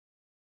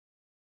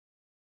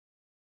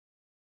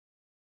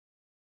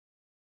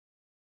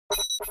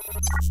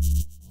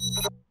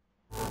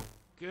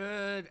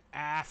Good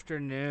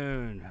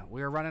afternoon.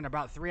 We're running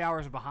about 3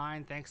 hours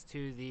behind thanks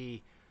to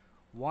the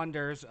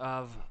wonders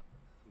of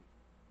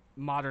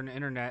modern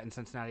internet in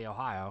Cincinnati,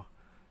 Ohio.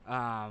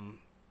 I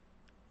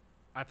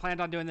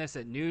planned on doing this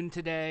at noon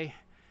today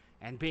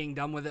and being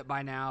done with it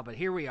by now, but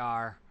here we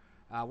are.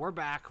 We're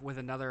back with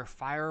another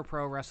Fire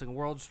Pro Wrestling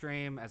World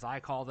stream, as I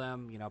call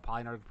them,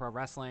 PolyNerdic Pro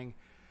Wrestling.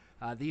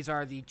 These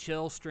are the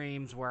chill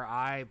streams where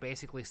I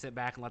basically sit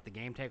back and let the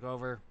game take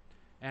over,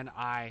 and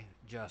I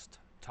just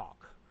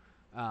talk.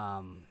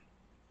 I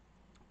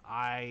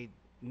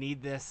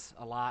need this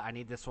a lot. I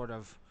need this sort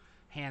of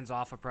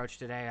hands-off approach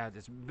today.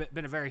 It's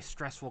been a very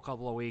stressful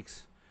couple of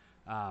weeks,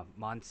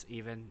 months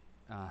even.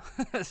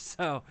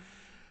 So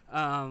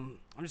I'm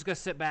just gonna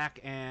sit back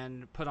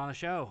and put on a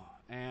show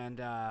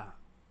and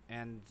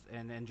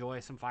enjoy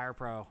some Fire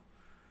Pro.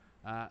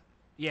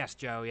 Yes,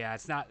 Joe. Yeah,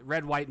 it's not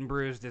Red, White, and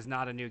Bruised is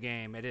not a new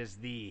game. It is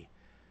the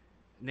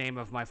name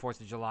of my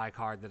 4th of July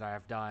card that I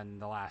have done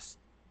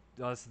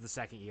this is the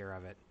second year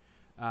of it.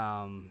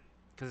 Because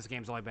this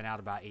game's only been out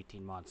about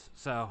 18 months.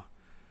 So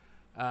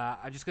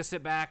I'm just going to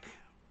sit back,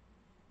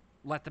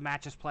 let the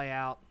matches play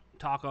out,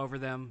 talk over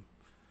them,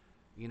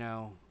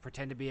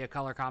 pretend to be a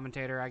color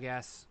commentator, I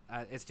guess.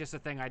 It's just a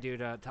thing I do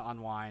to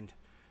unwind.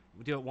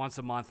 We do it once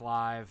a month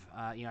live.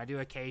 I do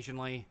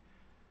occasionally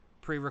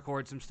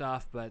pre-record some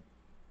stuff, but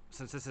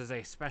since this is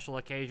a special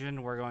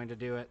occasion, we're going to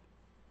do it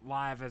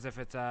live as if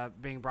it's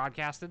being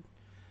broadcasted.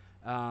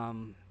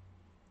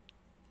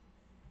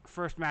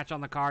 First match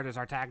on the card is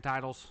our tag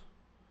titles.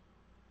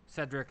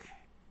 Cedric,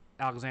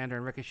 Alexander,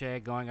 and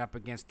Ricochet going up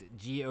against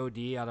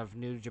G.o.D. out of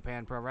New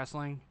Japan Pro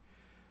Wrestling.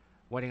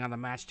 Waiting on the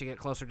match to get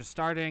closer to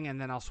starting,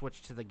 and then I'll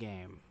switch to the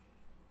game.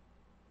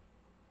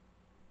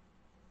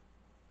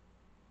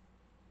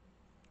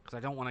 Because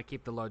I don't want to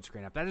keep the load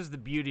screen up. That is the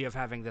beauty of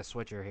having this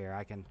switcher here.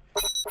 I can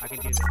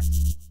do this.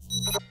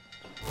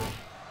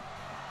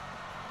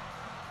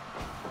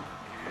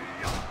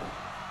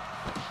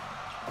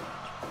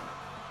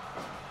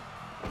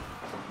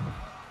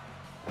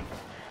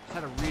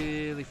 Had a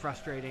really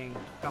frustrating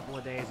couple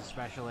of days,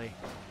 especially.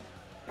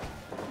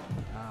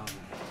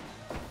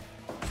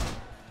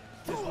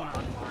 Just want to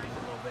unwind a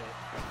little bit.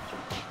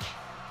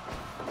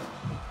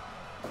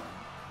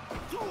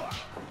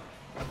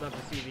 I'd love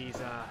to see these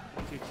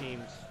two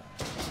teams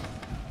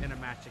in a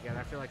match together.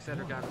 I feel like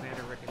Cedric,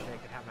 Alexander, and Ricochet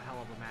could have a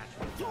hell of a match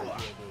with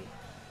G.o.D.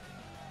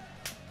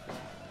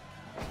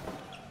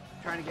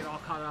 Trying to get all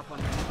caught up on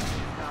the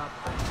Cup.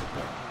 I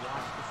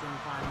watch the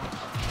semifinals.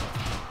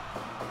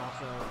 I've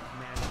also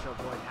managed to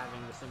avoid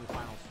having the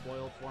semifinals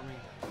spoiled for me,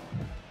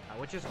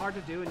 which is hard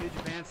to do in New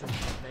Japan since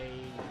they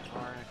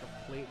are in a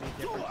completely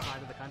different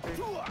side of the country, or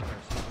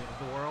excuse me,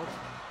 of the world,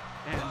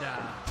 and they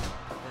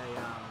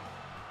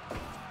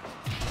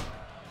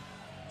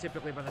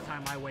typically by the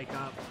time I wake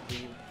up,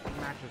 the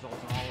match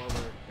results are all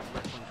over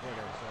wrestling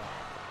Twitter. So,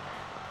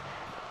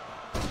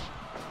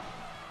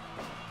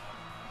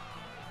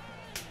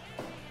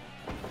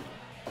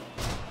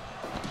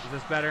 is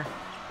this better?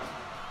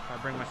 If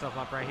I bring myself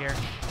up right here,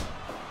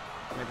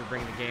 maybe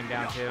bring the game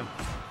down too.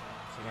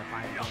 See if I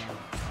find the game.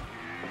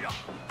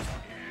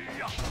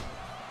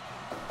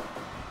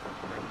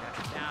 Bring that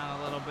down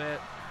a little bit.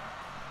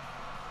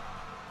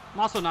 I'm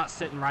also not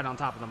sitting right on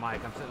top of the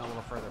mic. I'm sitting a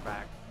little further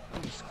back.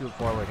 Let me scoot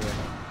forward here.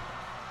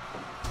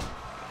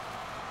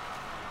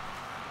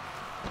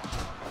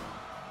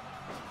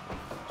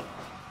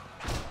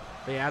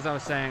 But yeah, as I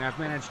was saying, I've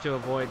managed to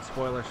avoid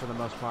spoilers for the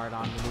most part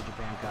on the New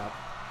Japan Cup.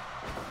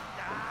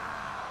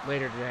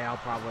 Later today, I'll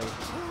probably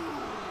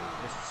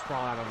just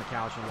sprawl out on the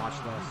couch and watch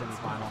the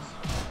semifinals.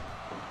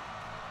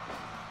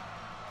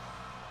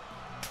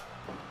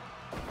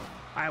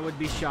 I would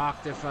be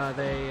shocked if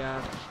they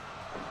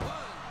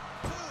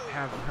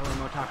have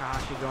Hiromu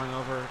Takahashi going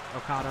over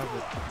Okada,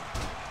 but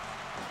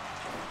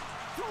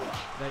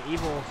the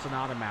Evil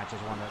Sanada match is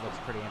one that looks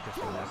pretty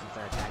interesting though, since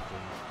they're a tag team.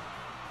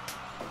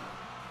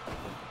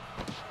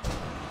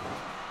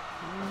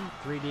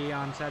 3D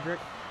on Cedric.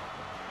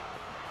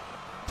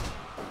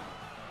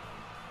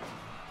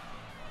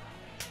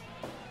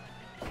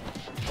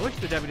 I wish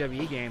the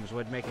WWE games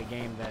would make a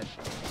game that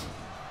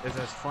is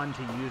as fun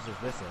to use as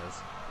this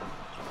is,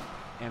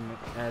 and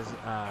as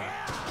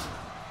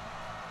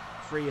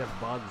free of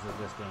bugs as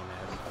this game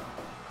is.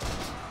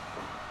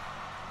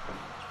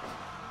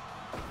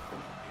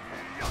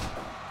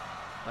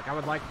 Like, I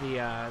would like the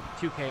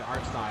 2K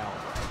art style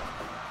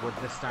with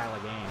this style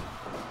of game.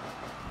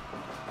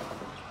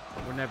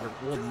 We'll never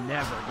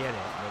get it,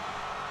 but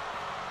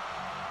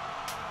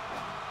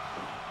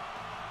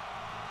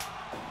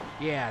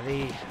yeah,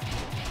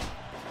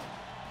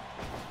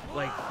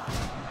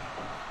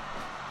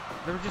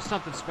 there was just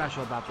something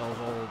special about those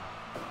old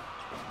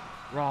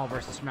Raw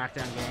versus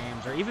SmackDown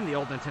games, or even the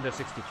old Nintendo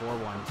 64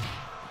 ones.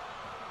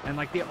 And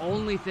like, the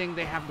only thing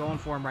they have going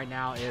for them right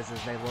now is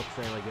they look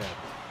fairly good.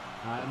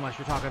 Unless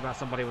you're talking about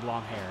somebody with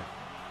long hair,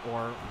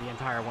 or the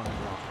entire women's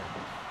roster.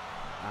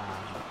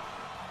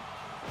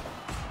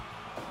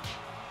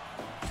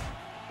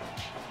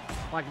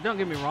 Like, don't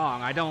get me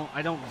wrong, I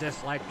don't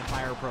dislike the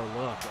Fire Pro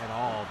look at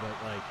all, but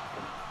like,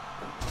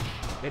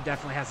 it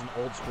definitely has an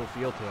old school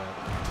feel to it.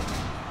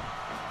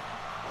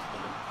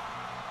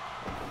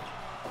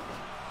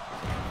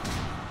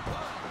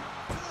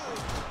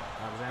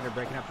 Alexander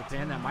breaking up the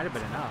pin, that might have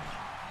been enough.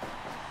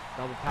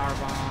 Double power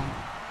bomb.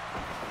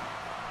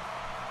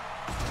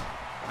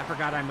 I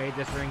forgot I made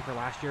this ring for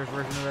last year's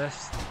version of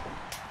this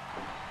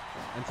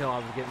until I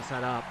was getting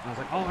set up. And I was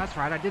like, oh, that's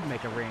right, I did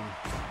make a ring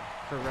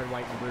for Red,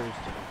 White, and Bruised.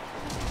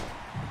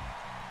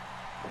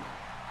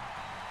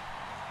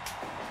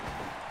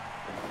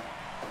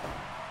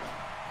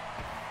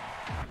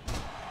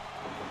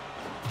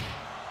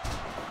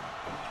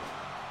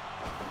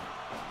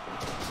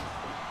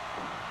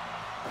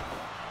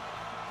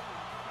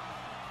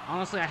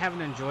 Honestly, I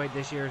haven't enjoyed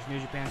this year's New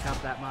Japan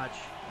Cup that much,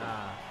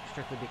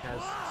 strictly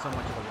because so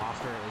much of the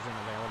roster isn't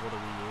available to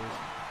be used.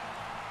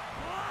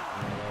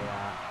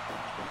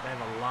 They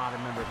have a lot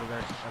of members of their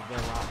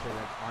roster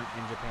that aren't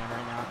in Japan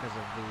right now because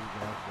of the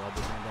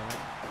global pandemic.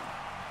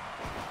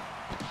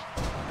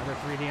 Another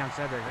 3D on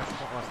Cedric.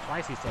 That's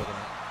twice he's taken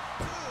it.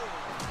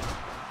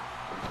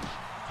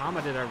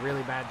 Tama did a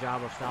really bad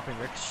job of stopping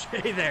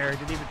Ricochet there.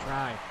 Didn't even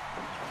try.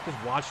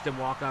 Just watched him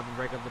walk up and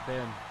break up the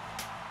pin.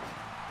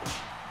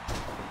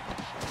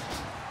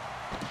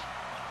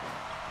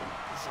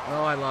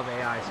 Oh, I love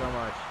AI so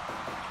much.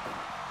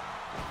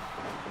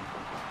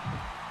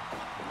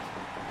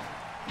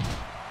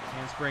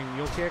 Handspring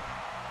mule kick.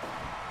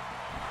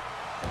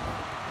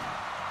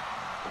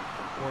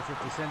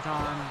 450 senton.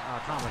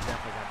 Tama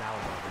definitely got that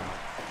one broken up.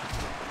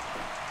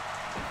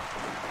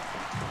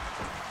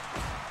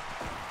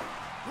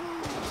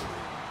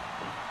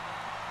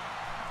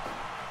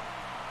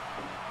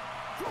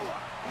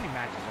 How many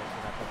matches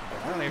did I put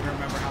together? I don't even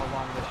remember how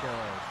long the show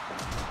is.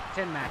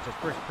 10 matches,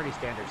 pretty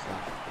standard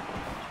stuff.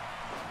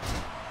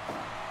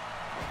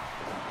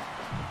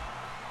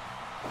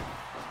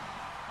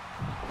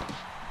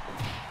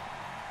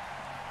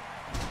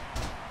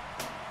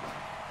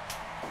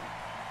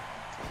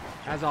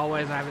 As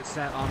always, I have it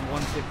set on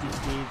 150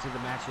 speed so the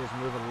matches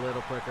move a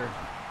little quicker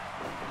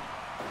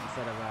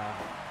instead of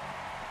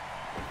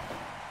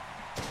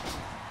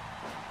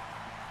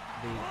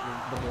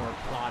the more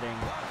plodding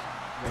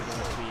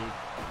regular speed.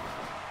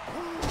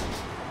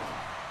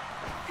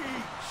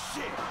 Eat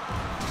shit.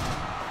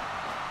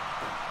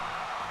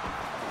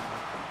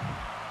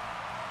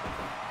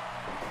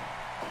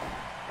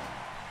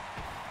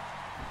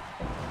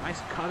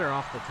 Nice cutter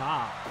off the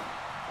top.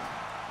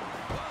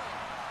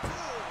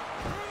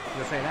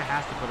 I was gonna say, that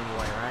has to put him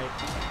away, right?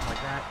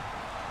 Like that.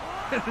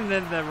 And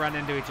then the run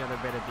into each other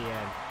bit at the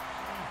end.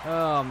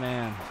 Oh,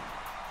 man.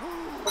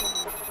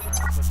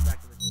 Alright, switch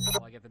back to the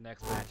channel. I get the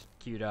next match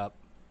queued up.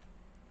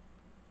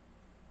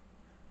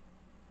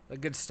 A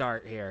good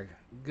start here.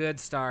 Good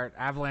start.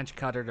 Avalanche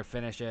cutter to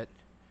finish it.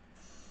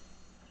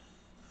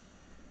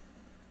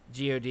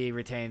 G.o.D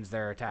retains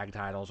their tag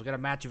titles. We got a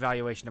match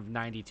evaluation of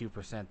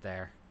 92%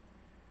 there.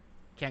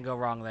 Can't go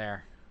wrong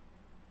there.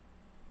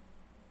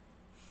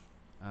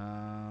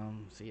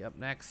 See, up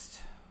next,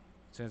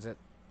 as soon as it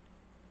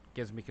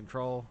gives me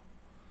control.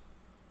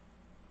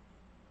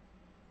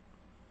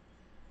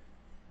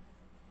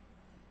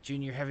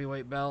 Junior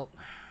heavyweight belt.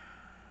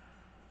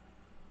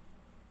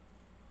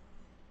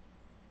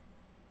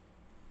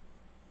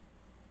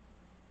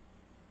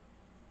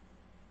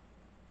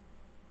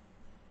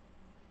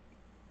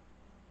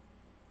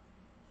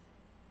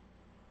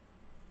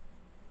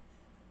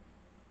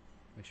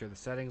 Make sure the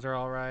settings are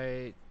all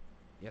right.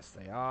 Yes,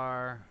 they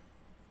are.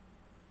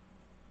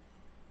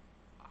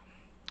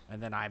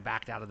 And then I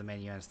backed out of the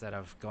menu instead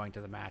of going to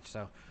the match.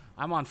 So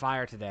I'm on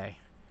fire today.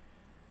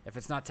 If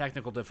it's not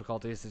technical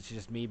difficulties, it's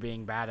just me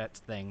being bad at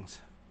things.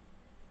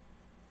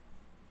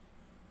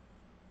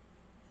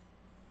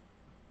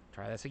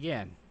 Try this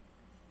again.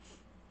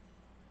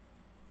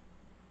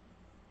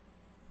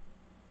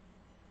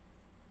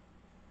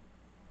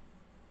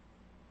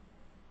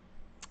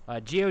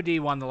 G.o.D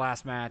won the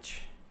last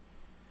match.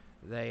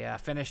 They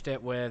finished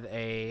it with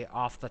a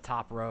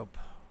off-the-top rope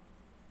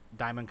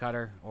diamond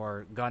cutter,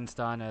 or gun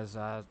stun as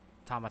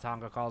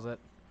Tonga calls it.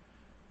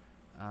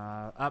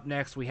 Up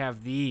next we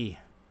have the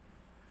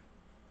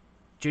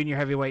junior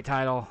heavyweight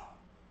title.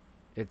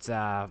 It's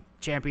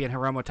champion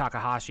Hiromu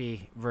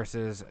Takahashi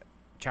versus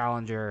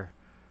challenger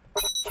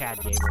Chad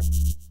Gable.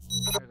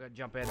 I'm gonna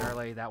jump in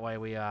early, that way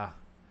we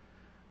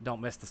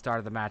don't miss the start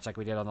of the match like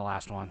we did on the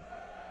last one.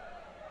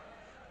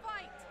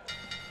 Fight.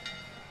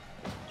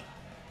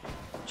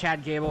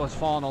 Chad Gable has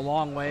fallen a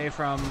long way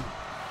from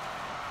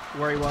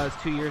where he was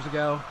 2 years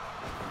ago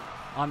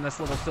on this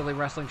little silly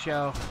wrestling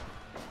show.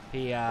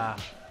 He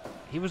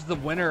was the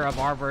winner of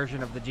our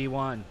version of the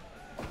G1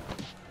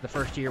 the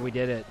first year we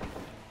did it,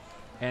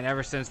 and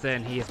ever since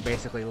then he has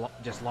basically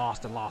just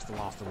lost and lost and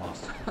lost and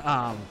lost.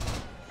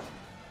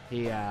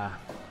 He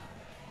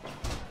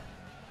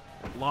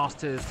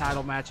lost his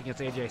title match against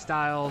AJ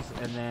Styles,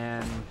 and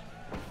then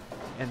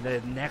in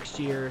the next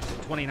year's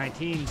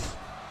 2019's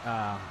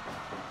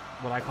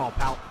what I call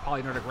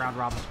PolyNerdic round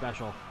robin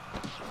special,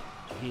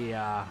 he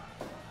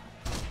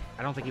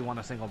I don't think he won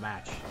a single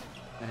match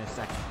in his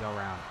second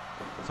go-round.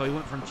 So he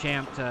went from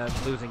champ to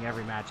losing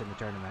every match in the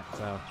tournament.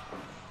 So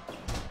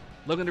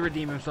looking to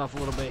redeem himself a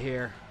little bit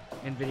here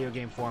in video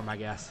game form, I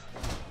guess.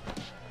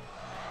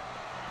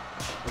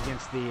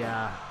 Against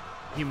the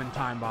human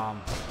time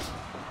bomb,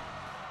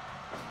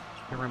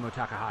 Hiromu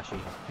Takahashi,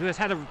 who has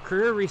had a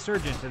career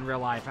resurgence in real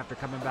life after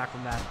coming back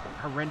from that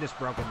horrendous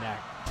broken neck.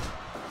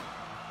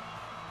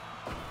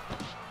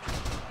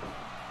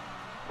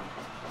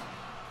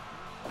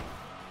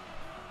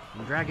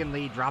 And Dragon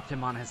Lee dropped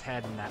him on his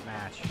head in that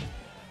match.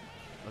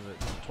 Was it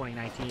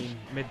 2019?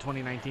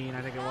 Mid-2019,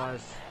 I think it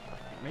was.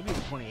 Maybe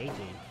even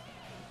 2018.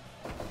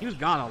 He was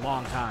gone a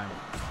long time.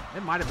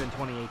 It might have been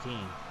 2018.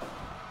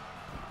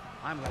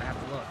 I'm going to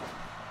have to look.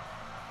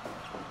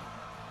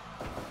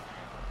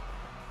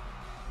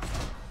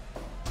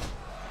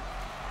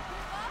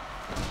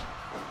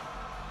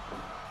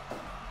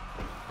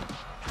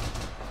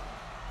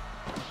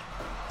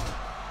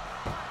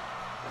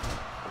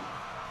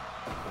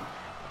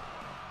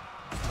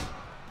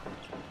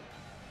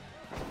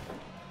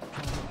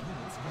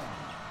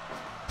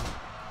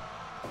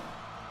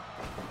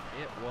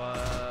 It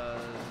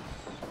was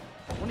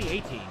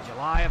 2018,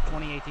 July of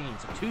 2018,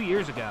 so 2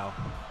 years ago.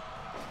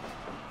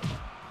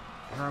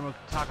 Hiromu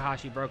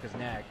Takahashi broke his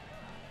neck.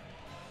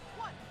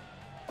 1,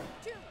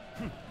 2.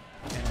 In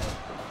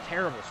a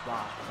terrible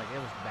spot. Like, it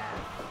was bad.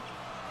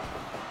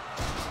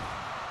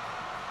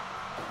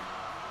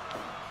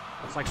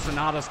 Looks like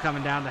Sanada's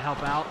coming down to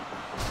help out.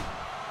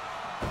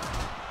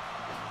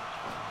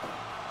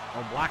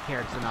 Oh,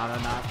 black-haired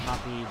Sanada,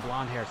 not the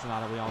blonde-haired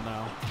Sanada we all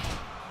know.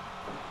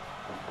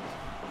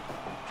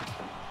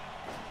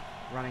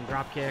 Running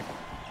dropkick,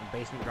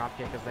 basement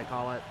dropkick as they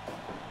call it.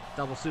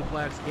 Double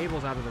suplex.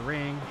 Gable's out of the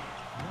ring.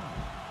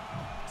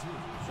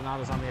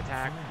 Sanada's on the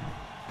attack.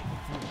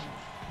 4,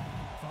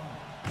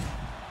 5,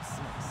 6,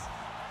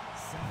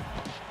 7,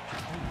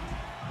 8,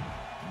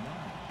 9,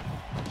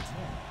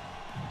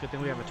 10. Good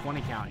thing we have a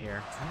 20 count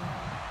here. 12,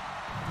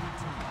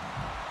 13,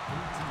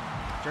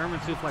 14. German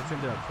suplex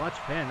into a clutch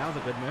pin. That was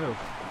a good move.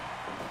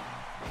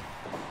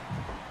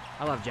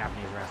 I love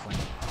Japanese wrestling.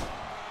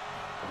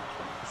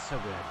 It's so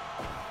good.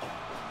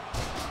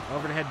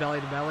 Overhead belly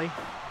to belly.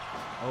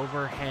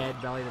 Overhead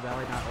belly to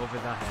belly, not over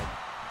the head.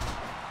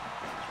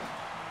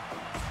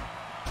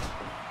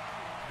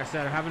 Like I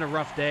said, I'm having a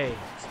rough day.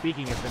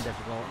 Speaking has been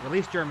difficult.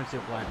 Release German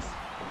suplex.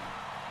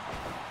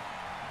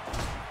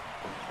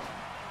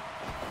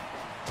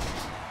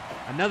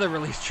 Another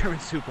release German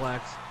suplex.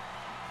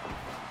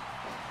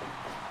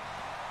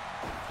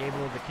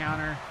 Gable with the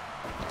counter.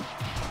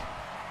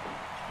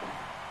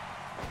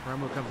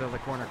 Hiromu comes out of the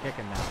corner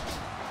kicking now.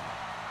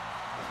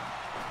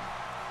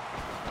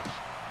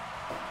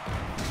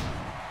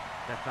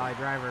 Death Valley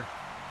driver.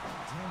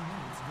 10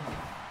 minutes ago.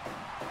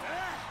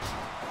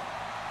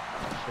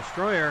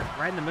 Destroyer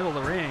right in the middle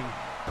of the ring.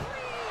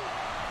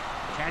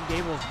 Chad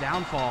Gable's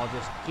downfall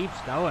just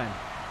keeps going.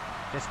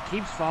 Just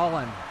keeps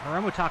falling.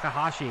 Hiromu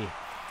Takahashi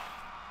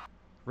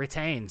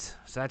retains.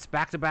 So that's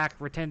back-to-back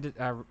retained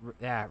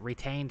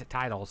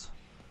titles.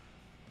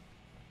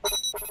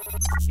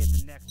 Get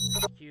the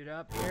next queued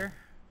up here.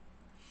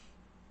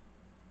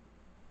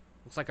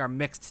 Looks like our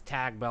mixed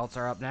tag belts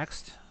are up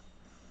next.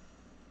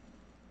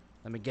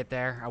 Let me get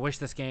there. I wish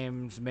this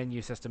game's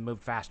menu system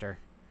moved faster,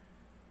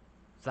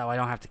 so I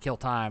don't have to kill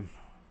time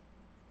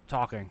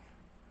talking.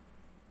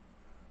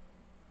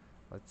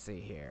 Let's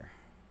see here.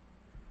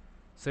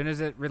 As soon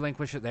as it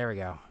relinquishes, there we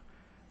go.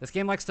 This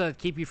game likes to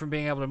keep you from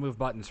being able to move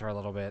buttons for a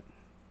little bit.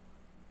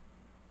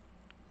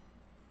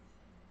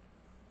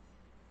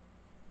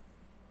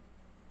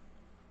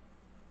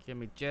 Give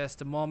me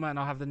just a moment and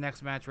I'll have the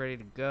next match ready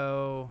to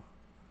go.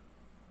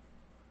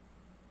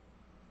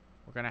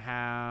 We're gonna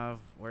have,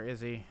 where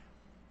is he?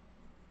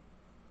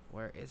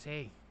 Where is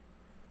he?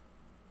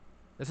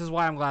 This is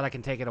why I'm glad I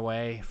can take it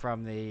away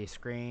from the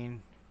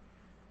screen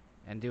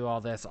and do all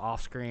this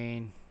off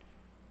screen,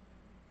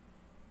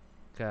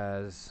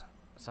 because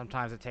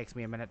sometimes it takes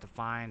me a minute to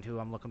find who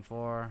I'm looking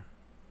for.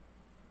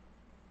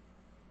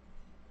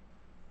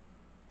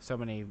 So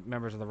many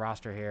members of the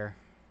roster here.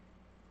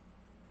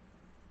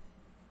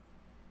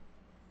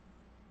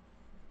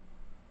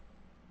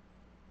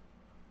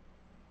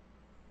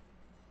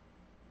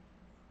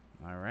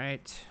 All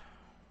right.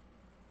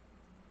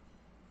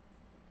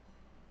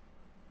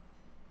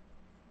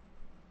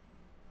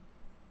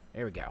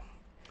 There we go.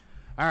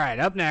 All right,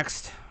 up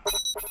next,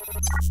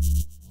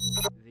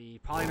 the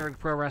PolyNerdic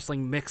Pro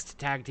Wrestling Mixed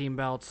Tag Team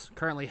belts,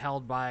 currently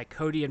held by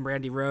Cody and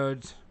Brandi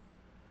Rhodes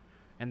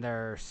in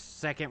their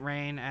second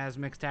reign as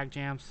Mixed Tag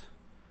Champs,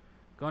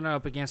 going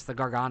up against the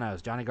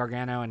Garganos, Johnny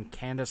Gargano and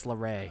Candice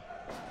LaRae.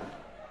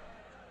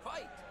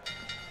 Fight!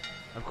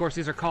 Of course,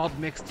 these are called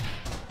Mixed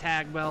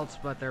Tag belts,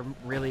 but they're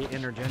really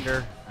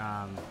intergender.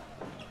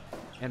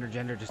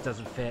 Intergender just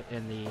doesn't fit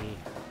in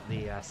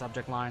the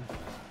subject line.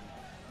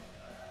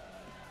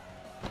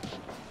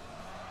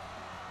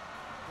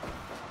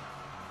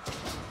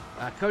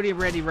 Cody and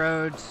Brandi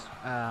Rhodes,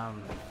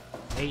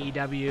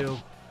 AEW.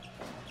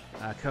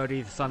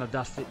 Cody, the son of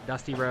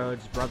Dusty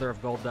Rhodes, brother of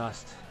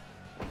Goldust.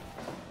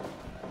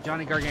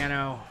 Johnny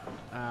Gargano,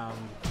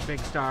 big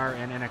star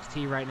in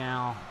NXT right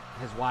now.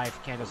 His wife,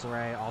 Candice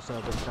LaRae, also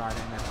a big star in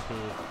NXT.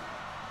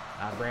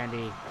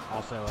 Brandi,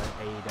 also an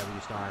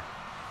AEW star.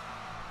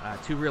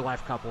 Two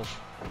real-life couples.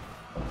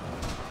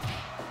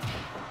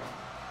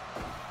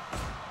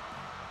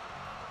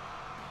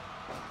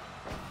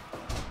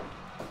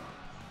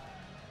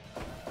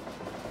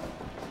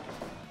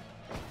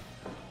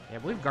 Yeah, I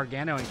believe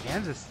Gargano and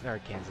Candice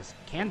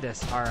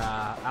are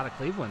out of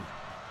Cleveland.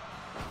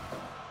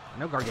 I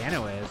know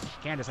Gargano is.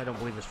 Candice, I don't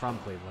believe, is from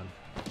Cleveland.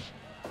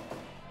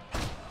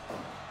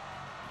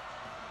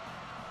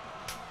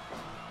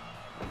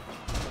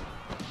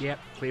 Yep,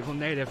 Cleveland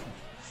native.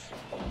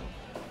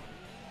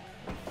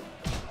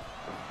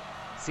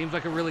 Seems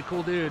like a really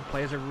cool dude.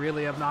 Plays a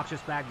really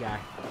obnoxious bad guy.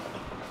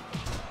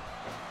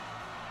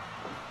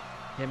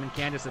 Him and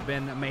Candice have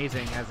been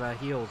amazing as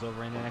heels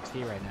over in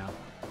NXT right now.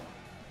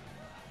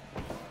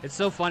 It's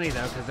so funny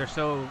though, because they're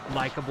so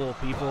likable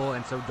people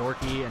and so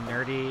dorky and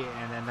nerdy,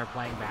 and then they're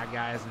playing bad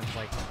guys, and it's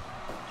like,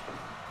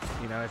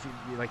 you know, if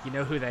you like, you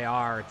know who they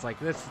are, it's like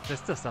this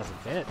just doesn't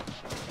fit.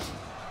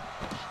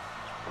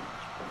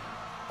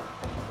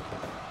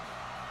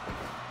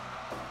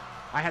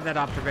 I had that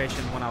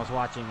observation when I was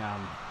watching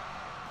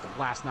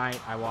last night.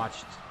 I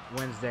watched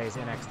Wednesday's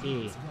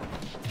NXT,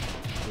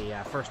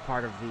 the first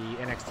part of the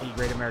NXT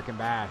Great American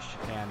Bash,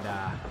 and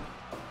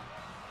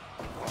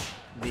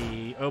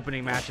the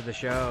opening match of the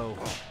show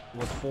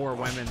was 4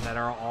 women that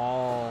are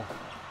all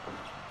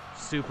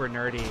super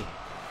nerdy,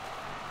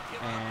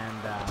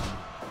 and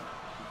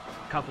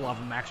a couple of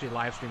them actually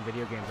live stream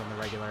video games on the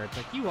regular. It's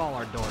like, you all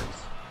are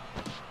dorks.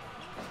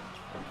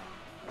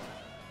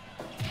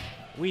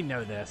 We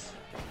know this.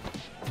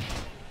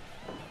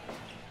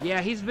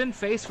 Yeah, he's been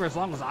face for as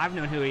long as I've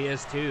known who he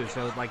is too,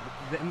 so like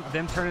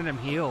them turning him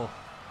heel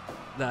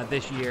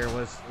this year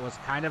was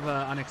kind of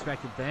an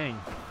unexpected thing.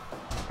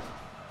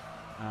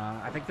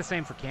 I think the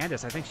same for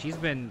Candice. I think she's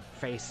been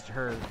faced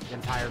her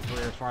entire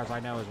career as far as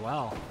I know as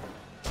well.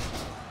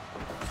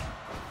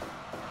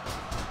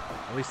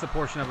 At least the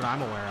portion of it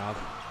I'm aware of.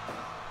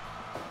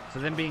 So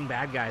them being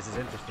bad guys is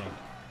interesting.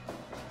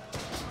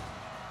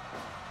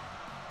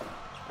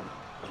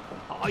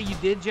 Oh, you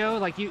did, Joe?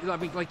 Like you, I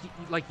mean,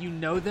 like you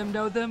know them?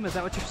 Is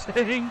that what you're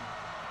saying?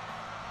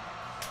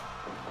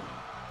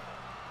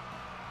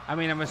 I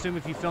mean, I'm assuming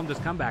if you filmed his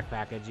comeback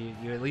package,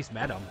 you at least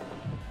met him.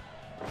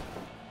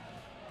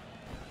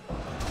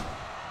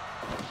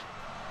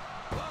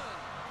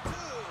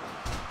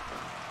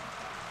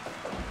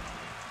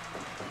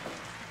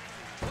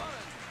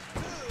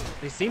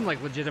 They seem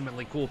like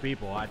legitimately cool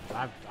people.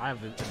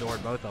 I've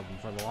adored both of them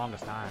for the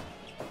longest time.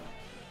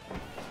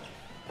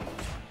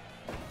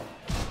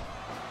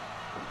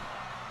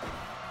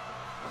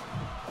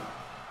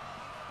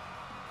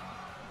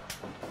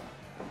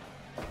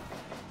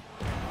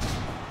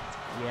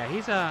 Yeah,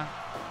 he's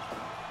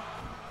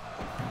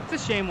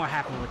it's a shame what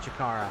happened with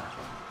Chikara.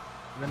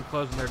 Them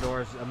closing their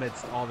doors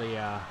amidst all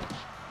the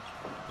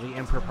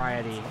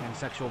impropriety and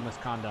sexual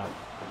misconduct.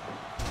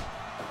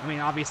 I mean,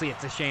 obviously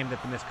it's a shame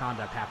that the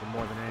misconduct happened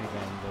more than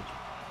anything, but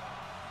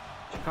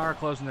Chikara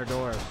closing their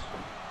doors.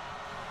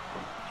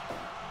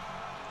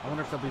 I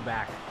wonder if they'll be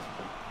back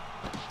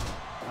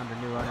under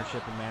new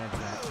ownership and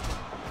management.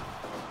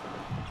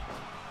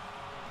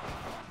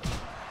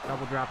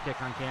 Double drop kick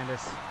on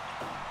Candice.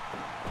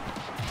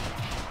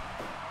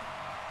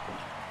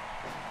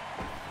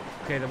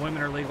 Okay, the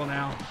women are legal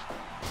now.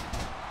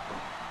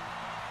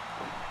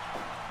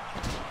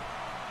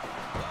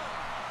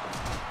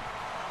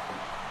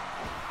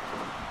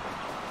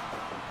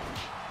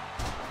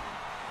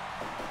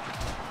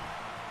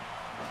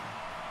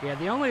 Yeah,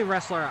 the only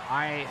wrestler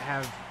I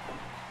have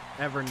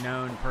ever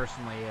known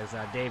personally is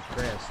Dave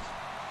Christ.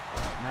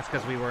 And that's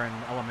because we were in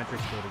elementary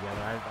school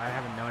together. I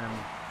haven't known him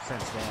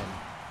since then.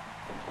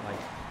 Like,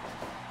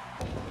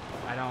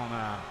 I don't,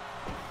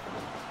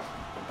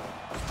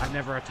 I've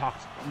never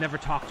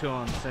talked to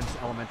him since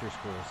elementary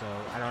school, so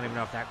I don't even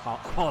know if that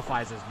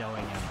qualifies as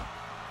knowing him.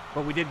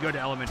 But we did go to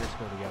elementary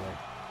school together.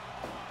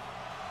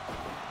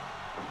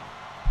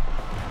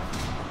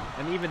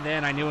 And even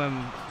then, I knew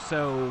him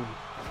so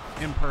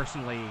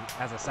impersonally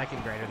as a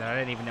second grader that I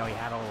didn't even know he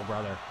had a little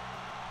brother.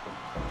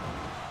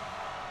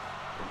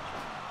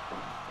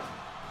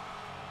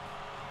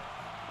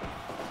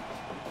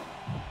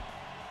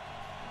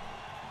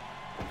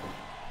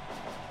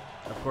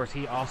 Of course,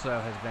 he also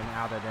has been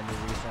outed in the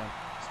recent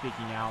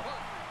speaking out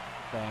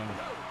thing.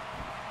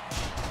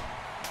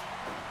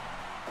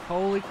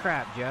 Holy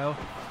crap, Joe.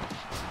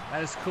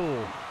 That is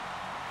cool.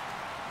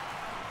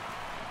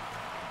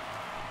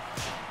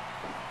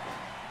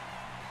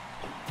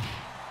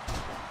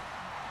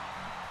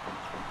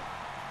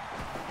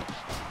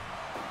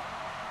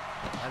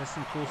 That is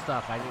some cool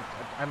stuff.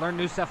 I learn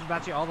new stuff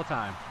about you all the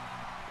time.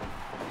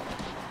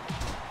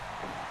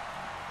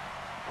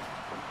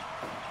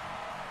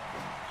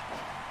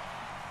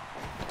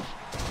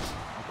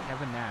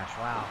 Kevin Nash,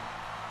 wow.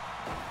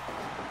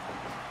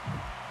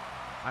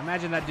 I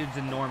imagine that dude's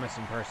enormous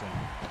in person,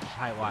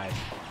 height-wise.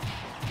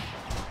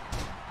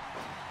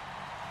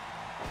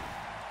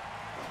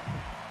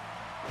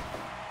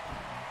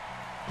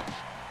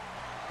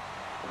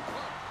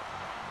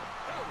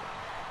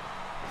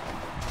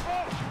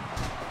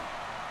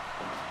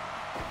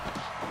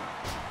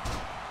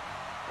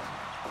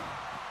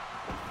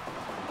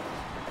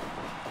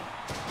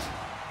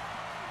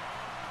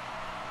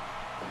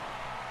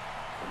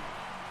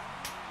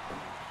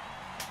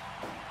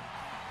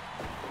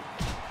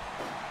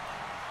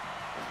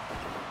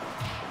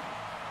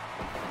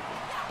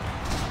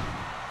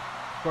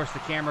 Of course, the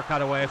camera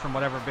cut away from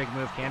whatever big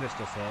move Candice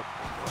just hit.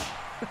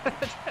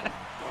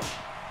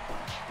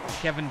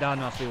 Kevin Dunne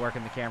must be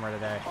working the camera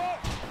today.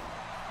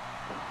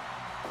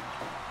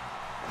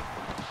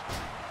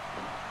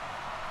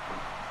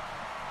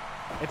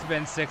 It's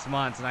been 6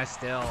 months, and I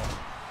still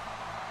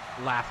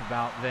laugh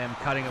about them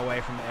cutting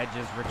away from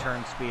Edge's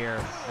return spear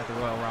at the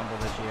Royal Rumble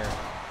this year.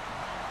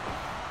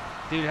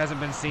 Dude hasn't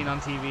been seen on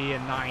TV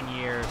in 9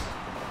 years.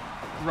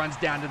 Runs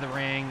down to the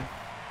ring.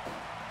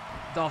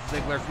 Dolph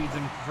Ziggler feeds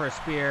him for a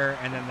spear,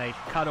 and then they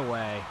cut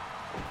away.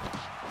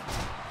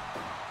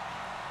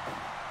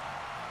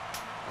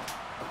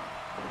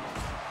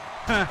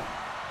 Huh.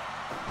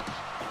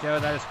 Joe,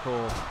 that is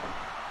cool.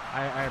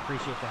 I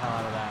appreciate the hell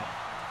out of that.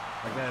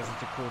 Like, that is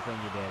such a cool thing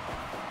you did.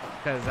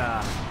 Because,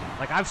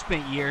 like, I've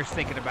spent years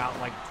thinking about,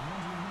 like,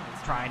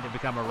 trying to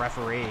become a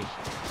referee.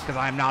 Because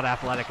I'm not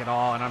athletic at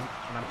all, and I'm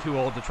too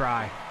old to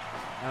try.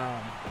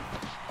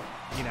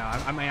 You know,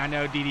 I mean, I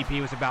know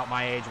DDP was about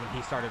my age when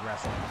he started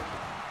wrestling.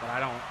 But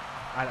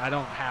I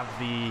don't have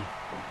the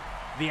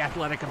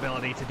athletic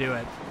ability to do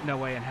it. No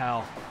way in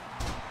hell.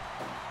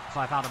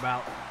 So I thought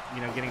about, you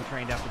know, getting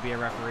trained up to be a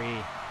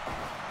referee.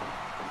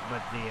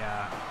 But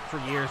for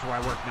years where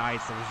I worked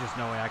nights, there was just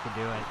no way I could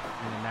do it.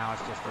 And then now it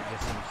just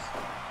seems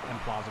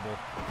implausible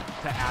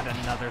to add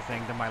another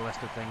thing to my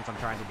list of things I'm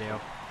trying to do.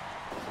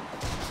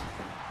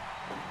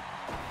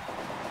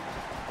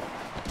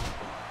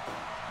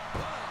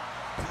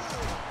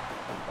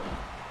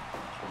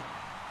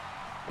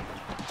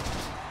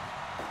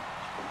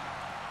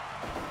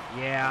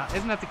 Yeah,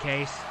 isn't that the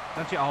case?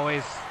 Don't you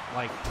always,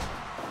 like,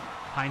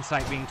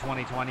 hindsight being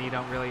 20/20, you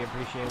don't really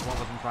appreciate what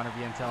was in front of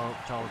you until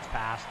it's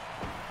past?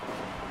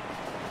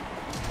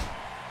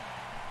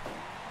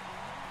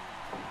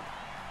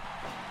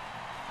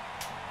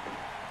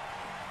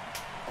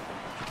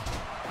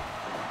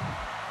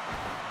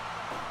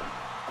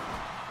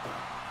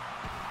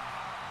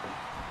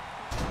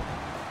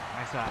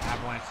 Nice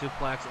avalanche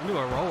suplex into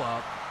a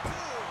roll-up.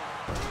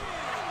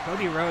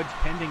 Cody Rhodes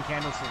pending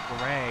Candice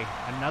LaRae.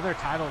 Another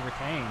title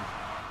retained.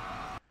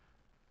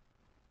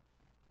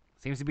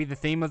 Seems to be the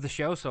theme of the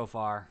show so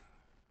far.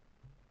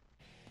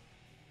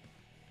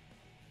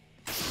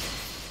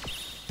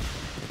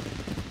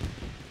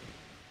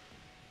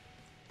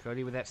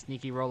 Cody with that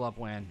sneaky roll-up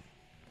win.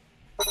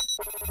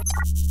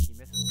 He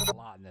misses a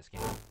lot in this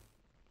game.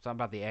 Something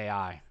about the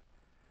AI.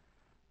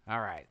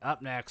 Alright,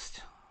 up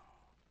next.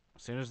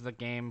 As soon as the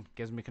game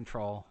gives me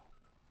control,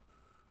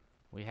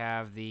 we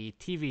have the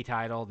TV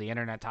title, the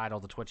internet title,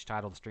 the Twitch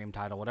title, the stream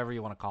title, whatever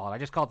you want to call it. I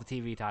just call it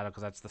the TV title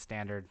because that's the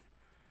standard.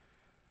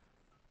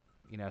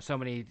 You know, so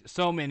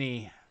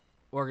many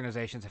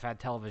organizations have had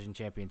television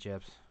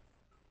championships.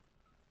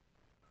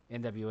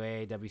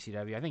 NWA,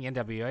 WCW. I think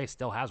NWA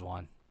still has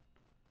one.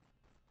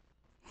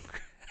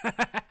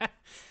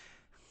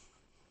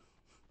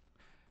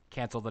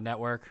 Cancel the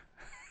network.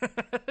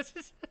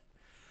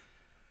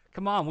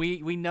 Come on,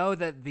 we know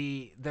that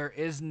there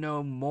is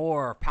no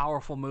more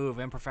powerful move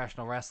in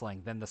professional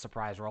wrestling than the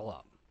surprise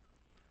roll-up.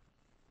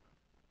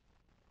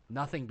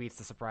 Nothing beats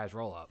the surprise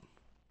roll-up.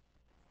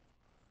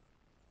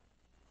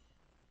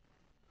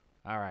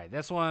 All right,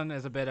 this one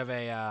is a bit of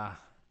a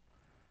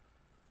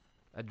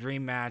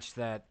dream match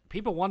that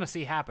people want to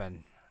see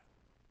happen,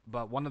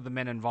 but one of the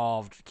men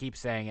involved keeps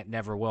saying it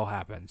never will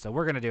happen. So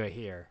we're going to do it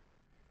here.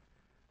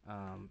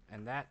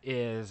 And that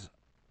is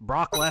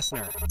Brock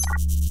Lesnar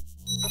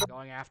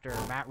going after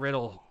Matt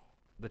Riddle,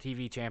 the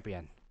TV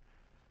champion.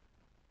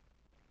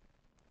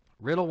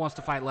 Riddle wants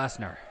to fight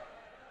Lesnar.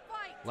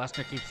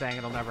 Lesnar keeps saying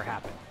it'll never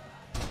happen.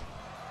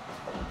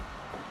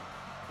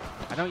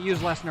 I don't use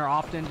Lesnar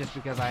often just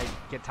because I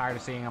get tired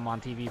of seeing him on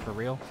TV for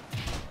real.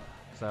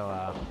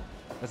 So,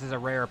 this is a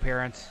rare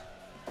appearance.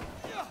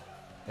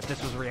 If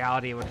this was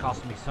reality, it would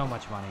cost me so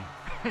much money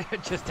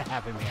just to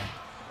have him here.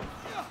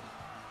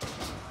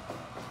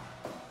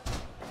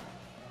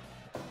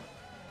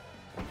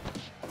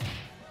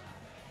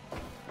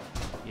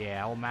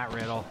 Yeah, old Matt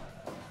Riddle.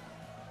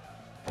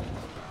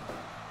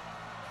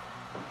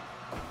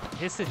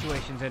 His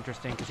situation's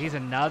interesting because he's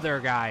another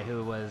guy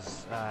who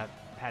was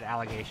had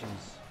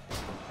allegations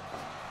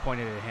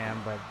pointed at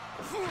him, but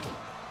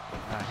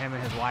him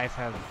and his wife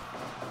have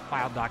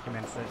filed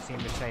documents that seem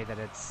to say that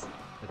it's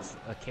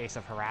a case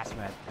of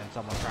harassment and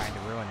someone trying to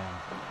ruin him.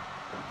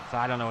 So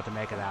I don't know what to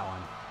make of that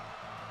one.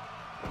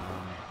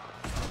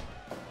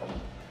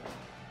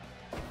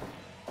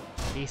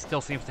 He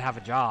still seems to have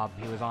a job.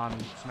 He was on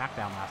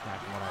SmackDown last night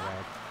from what I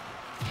read.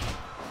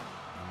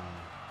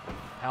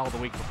 Hell, the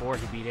week before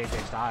he beat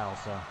AJ Styles,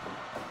 so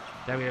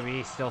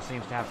WWE still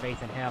seems to have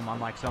faith in him,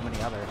 unlike so many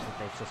others that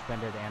they've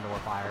suspended and or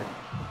fired.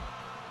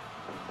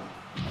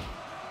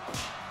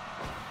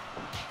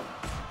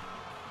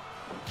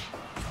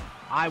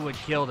 I would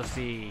kill to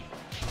see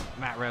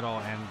Matt Riddle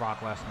and Brock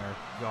Lesnar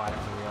go at it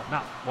for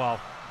real.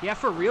 Yeah,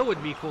 for real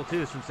would be cool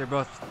too, since they're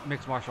both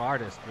mixed martial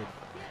artists. But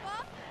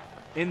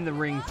in the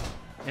ring,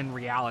 in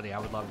reality, I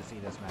would love to see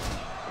this match.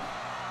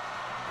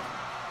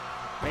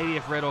 Maybe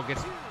if Riddle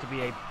gets to be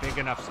a big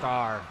enough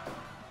star,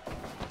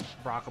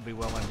 Brock will be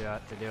willing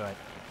to do it.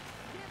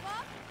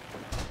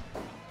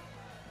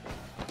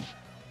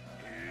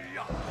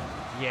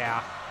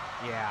 Yeah,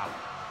 yeah.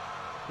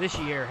 This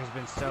year has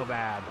been so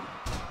bad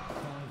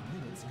 5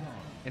 minutes gone.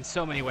 in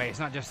so many ways,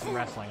 not just in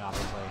wrestling,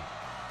 obviously.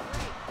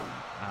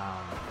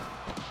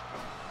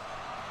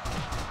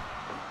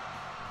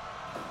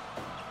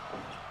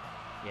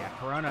 Yeah,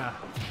 Corona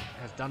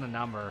has done a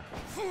number.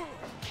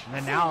 And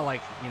then now,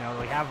 like, you know,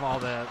 we have all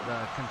the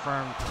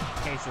confirmed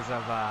cases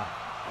of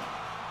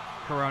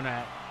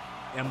Corona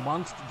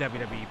amongst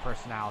WWE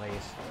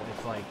personalities.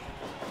 It's like,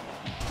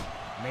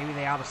 maybe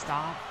they ought to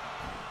stop.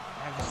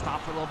 Have to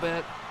stop for a little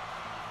bit.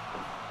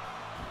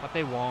 But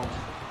they won't.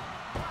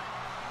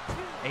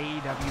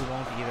 AEW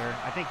won't either.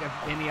 I think of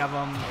any of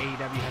them,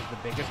 AEW has the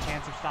biggest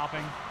chance of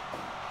stopping.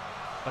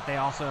 But they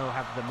also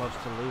have the most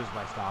to lose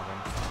by stopping.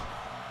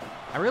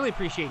 I really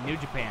appreciate New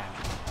Japan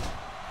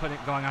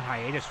going on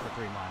hiatus for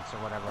 3 months or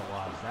whatever it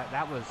was.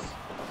 That was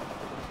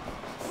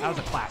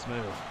a class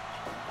move.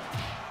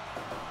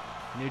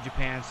 New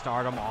Japan,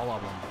 Stardom, all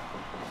of them.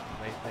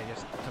 They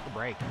just took a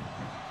break.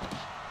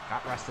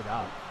 Got rested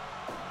up.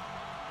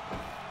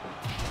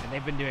 And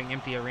they've been doing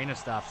empty arena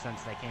stuff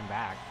since they came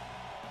back.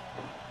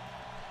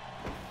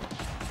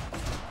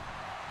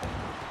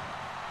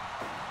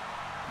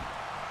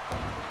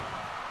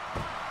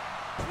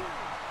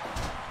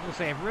 I will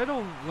say, if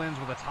Riddle wins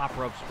with a top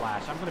rope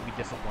splash, I'm going to be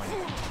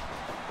disappointed.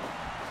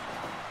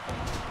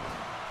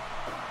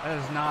 That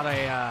is not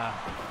a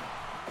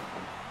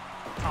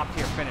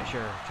top-tier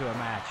finisher to a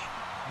match.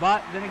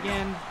 But then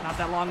again, not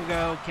that long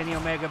ago, Kenny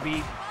Omega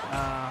beat...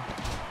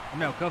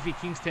 Kofi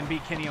Kingston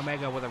beat Kenny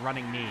Omega with a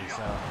running knee,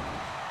 so...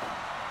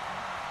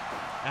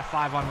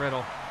 F5 on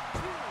Riddle.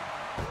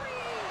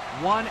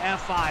 One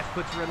F5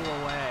 puts Riddle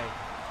away.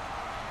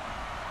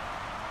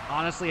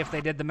 Honestly, if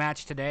they did the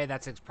match today,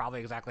 that's probably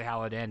exactly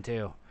how it'd end,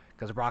 too.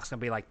 Because Brock's going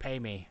to be like, pay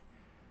me.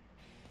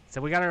 So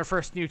we got our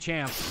first new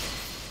champ.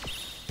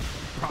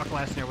 Brock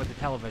Lesnar with the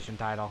television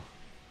title.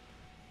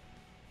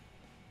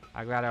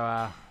 I got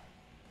to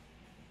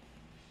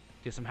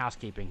do some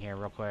housekeeping here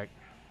real quick.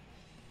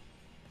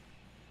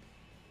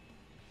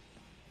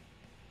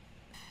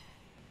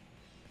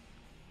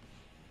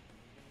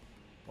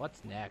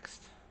 What's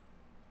next?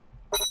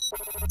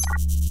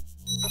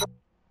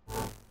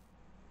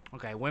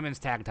 Okay, women's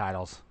tag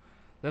titles.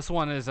 This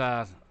one is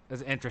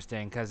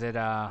interesting because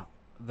the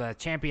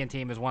champion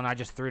team is one I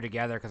just threw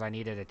together because I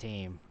needed a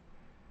team.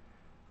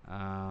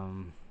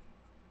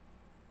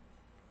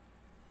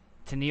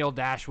 Tenille,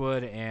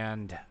 Dashwood,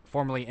 and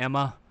formerly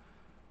Emma,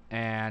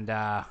 and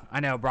I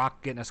know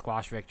Brock getting a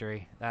squash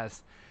victory.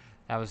 That's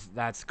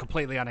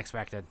completely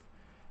unexpected.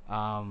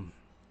 I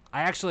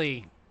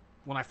actually,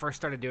 when I first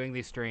started doing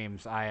these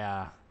streams,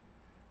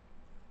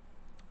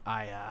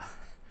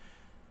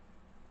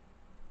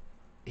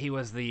 he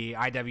was the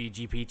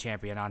IWGP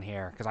champion on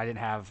here because I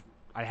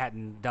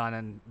hadn't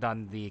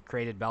done the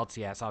created belts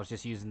yet, so I was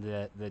just using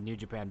the New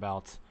Japan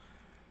belts.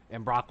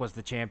 And Brock was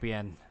the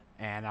champion,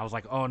 and I was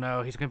like, oh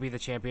no, he's gonna be the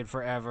champion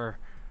forever.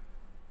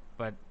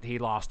 But he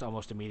lost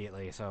almost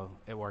immediately, so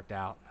it worked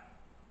out.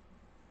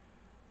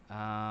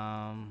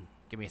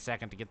 Give me a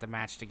second to get the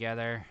match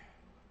together.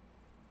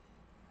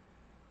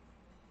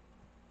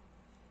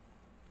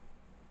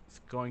 It's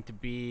going to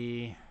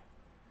be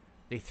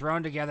the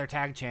thrown together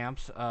tag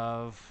champs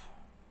of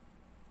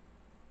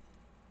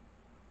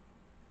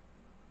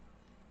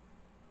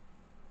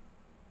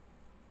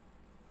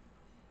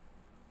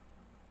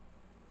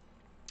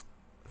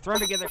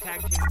Tenille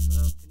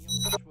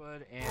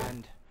Dashwood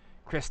and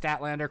Kris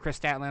Statlander. Kris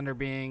Statlander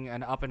being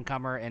an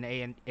up-and-comer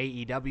in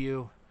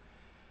AEW,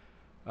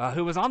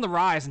 who was on the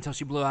rise until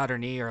she blew out her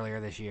knee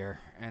earlier this year,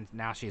 and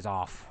now she's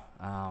off.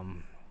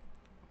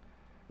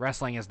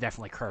 Wrestling is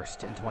definitely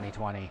cursed in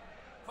 2020.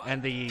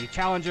 And the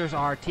challengers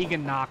are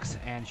Teagan Nox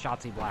and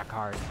Shotzi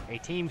Blackheart, a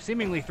team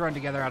seemingly thrown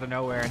together out of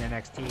nowhere in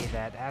NXT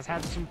that has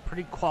had some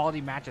pretty quality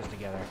matches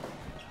together.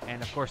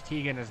 And of course,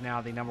 Teagan is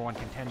now the #1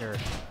 contender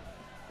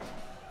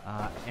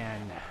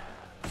in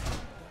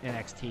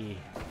NXT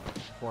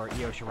for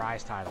Io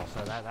Shirai's title.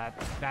 So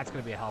that's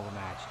going to be a hell of a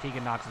match.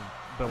 Teagan Nox has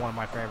been one of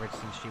my favorites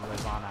since she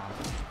was on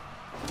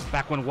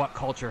back when What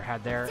Culture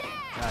had their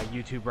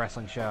YouTube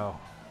wrestling show.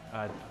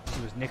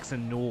 She was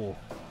Nixon Newell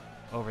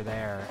over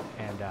there,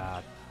 and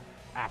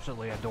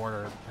absolutely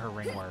adored her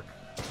ring work.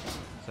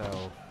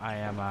 So I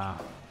am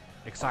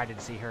excited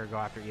to see her go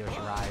after Io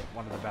Shirai,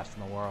 one of the best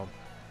in the world.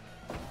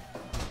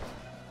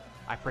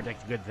 I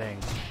predict good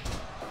things.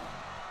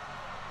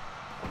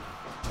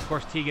 Of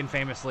course, Teagan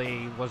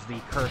famously was the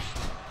cursed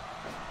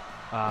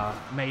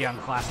Mae Young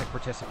Classic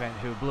participant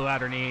who blew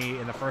out her knee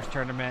in the first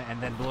tournament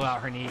and then blew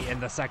out her knee in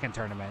the second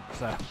tournament.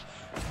 So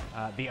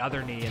the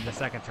other knee in the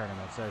second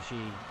tournament. So she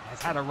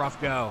has had a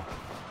rough go.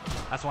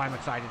 That's why I'm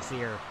excited to see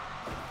her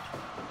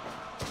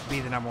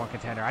be the #1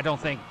 contender. I don't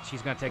think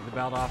she's going to take the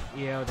belt off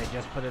Io. They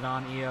just put it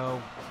on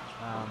Io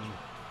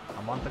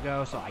a month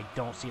ago, so I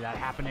don't see that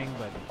happening,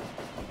 but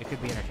it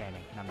could be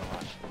entertaining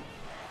nonetheless.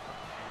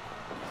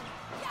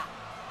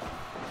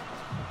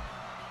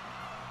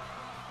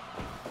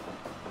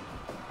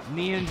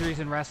 Knee injuries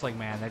in wrestling,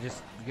 man, they're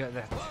just good.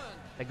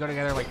 They go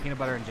together like peanut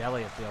butter and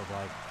jelly, it feels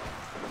like.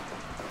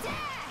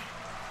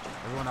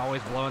 Everyone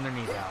always blowing their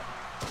knees out.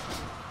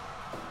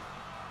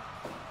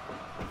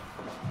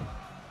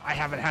 I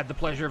haven't had the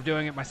pleasure of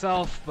doing it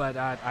myself, but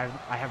I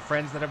have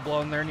friends that have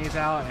blown their knees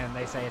out, and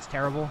they say it's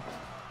terrible.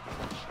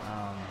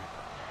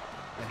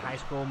 In high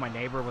school, my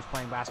neighbor was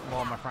playing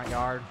basketball in my front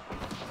yard,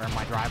 or in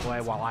my driveway,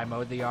 while I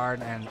mowed the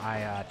yard, and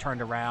I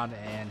turned around,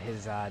 and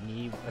his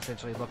knee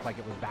essentially looked like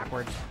it was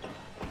backwards.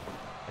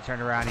 I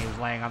turned around, he was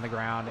laying on the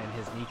ground, and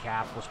his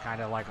kneecap was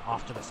kind of like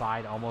off to the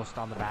side, almost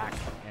on the back,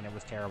 and it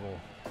was terrible.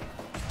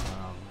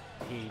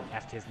 He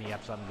effed his knee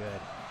up something good.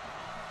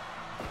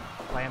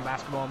 Playing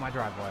basketball in my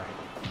driveway.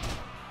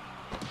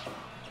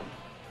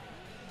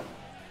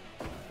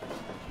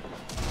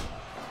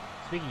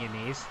 Speaking of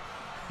knees,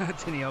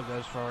 Tenille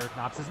goes forward,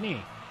 knocks his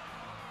knee.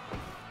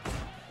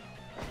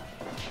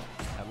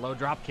 That low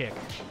drop kick.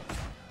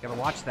 Gotta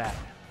watch that.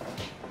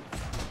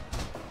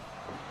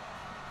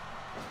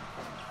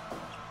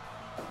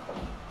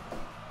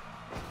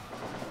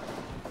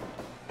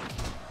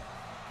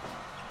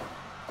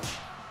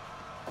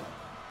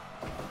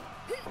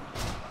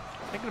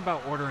 Thinking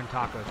about ordering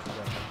tacos for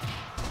dinner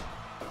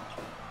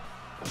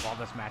while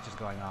this match is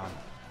going on.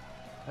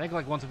 I think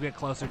like once we get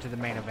closer to the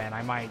main event,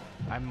 I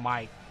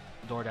might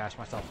DoorDash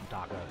myself some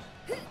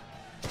tacos.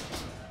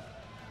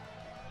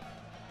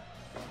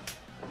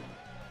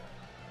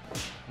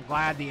 I'm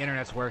glad the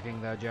internet's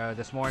working though, Joe.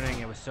 This morning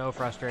it was so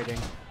frustrating.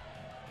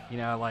 You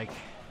know, like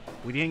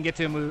we didn't get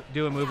to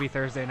do a movie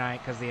Thursday night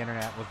because the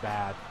internet was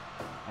bad.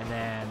 And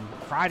then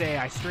Friday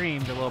I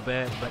streamed a little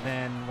bit, but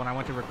then when I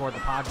went to record the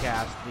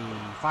podcast, the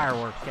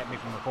fireworks kept me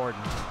from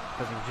recording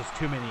because there was just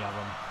too many of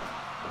them.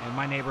 And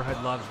my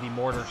neighborhood loves the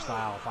mortar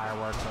style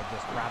fireworks that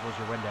just rattles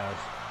your windows.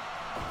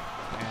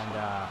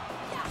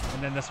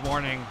 And then this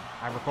morning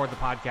I record the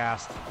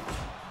podcast,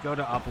 go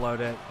to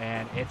upload it,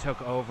 and it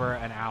took over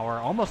an hour,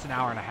 almost an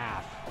hour and a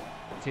half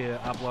to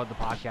upload the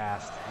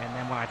podcast. And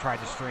then when I tried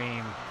to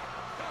stream,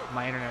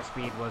 my internet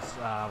speed was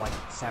like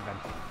 7.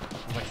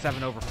 It was like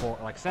 7 over 4,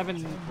 like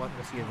 7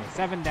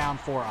 down,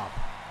 4 up.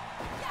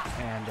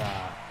 And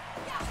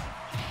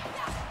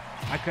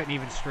I couldn't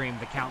even stream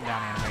the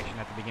countdown animation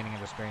at the beginning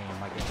of the stream.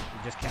 Like it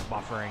just kept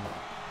buffering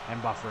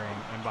and buffering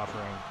and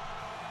buffering.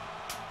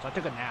 So I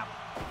took a nap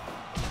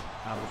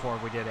before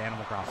we did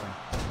Animal Crossing.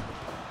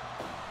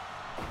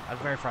 I was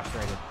very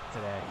frustrated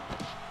today.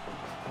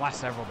 The last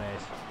several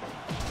days.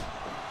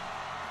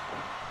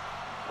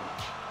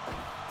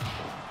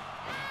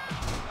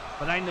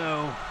 But I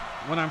know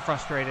when I'm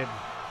frustrated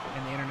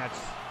and the internet's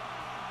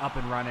up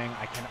and running,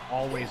 I can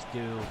always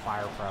do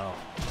Fire Pro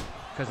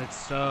because it's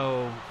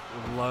so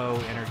low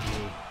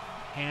energy,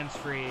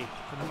 hands-free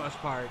for the most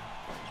part.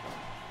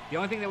 The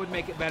only thing that would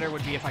make it better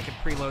would be if I could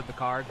preload the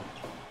card.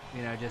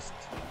 You know, just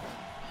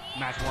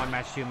match 1,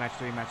 match 2, match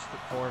 3, match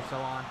 4, so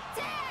on.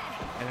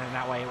 And then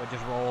that way it would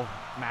just roll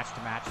match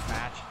to match to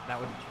match. That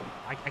would,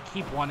 I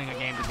keep wanting a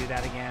game to do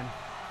that again.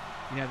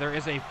 You know, there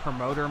is a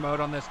promoter mode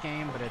on this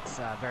game, but it's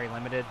very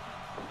limited.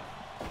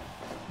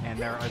 And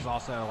there is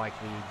also like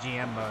the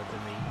GM modes in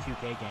the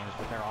 2K games,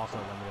 but they're also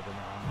limited in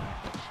their own way.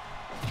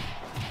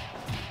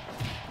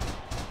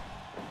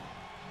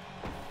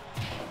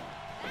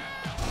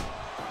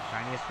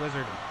 Shiniest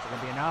wizard. Is it going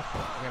to be enough? Do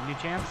we have a new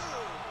chance?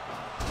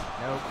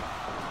 Nope.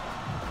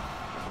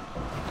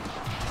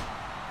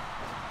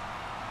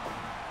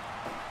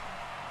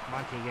 Come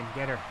on, Teagan.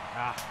 Get her.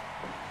 Ah.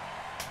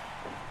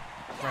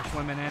 Fresh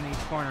women in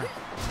each corner.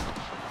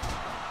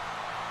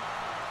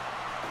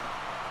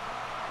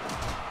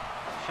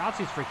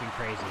 Shotzi's freaking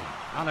crazy.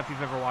 I don't know if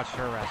you've ever watched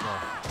her wrestle.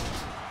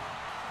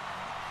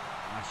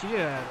 She did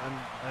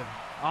a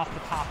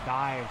off-the-top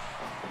dive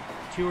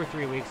 2 or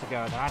 3 weeks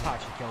ago that I thought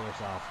she killed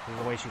herself because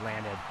of the way she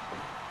landed.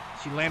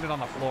 She landed on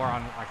the floor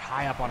on like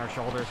high up on her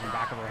shoulders and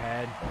back of her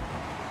head.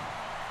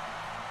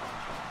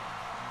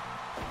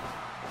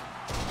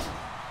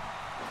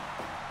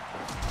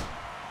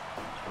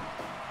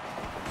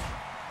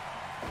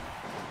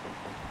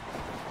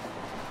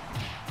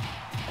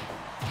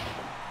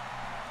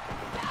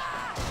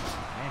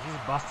 Man,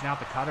 she's busting out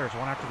the cutters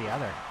one after the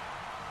other.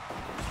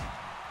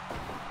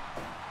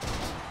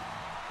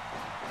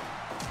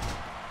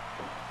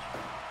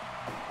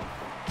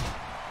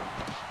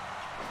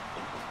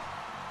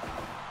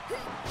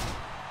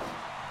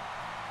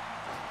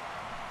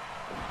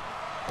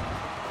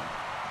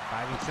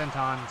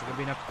 Senton. Is it going to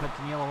be enough to put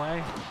Tenille away?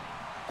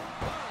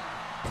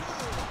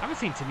 I haven't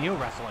seen Tenille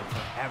wrestle in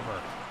forever.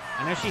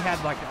 I know she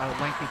had like a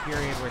lengthy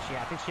period where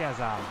I think she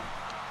has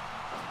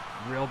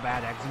real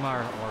bad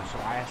eczema or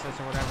psoriasis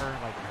or whatever.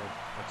 Like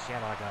she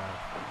had like a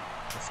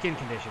skin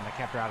condition that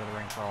kept her out of the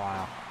ring for a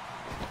while.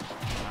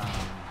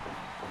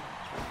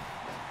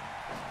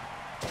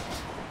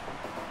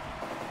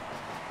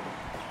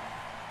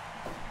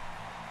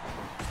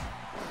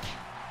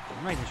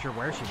 I'm not even sure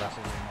where she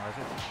wrestles anymore.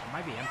 It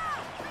might be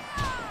Impact.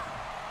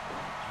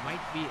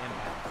 Might be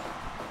Impact.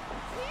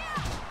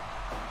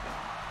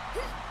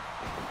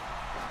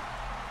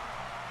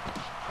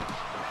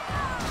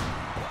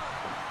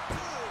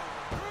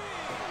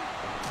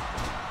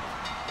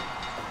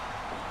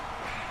 5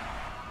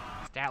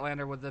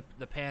 Statlander with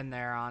the pin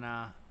there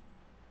on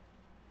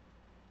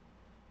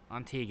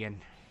Teagan.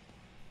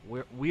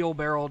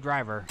 Wheelbarrow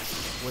driver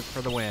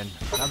for the win.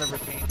 Another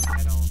retained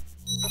title.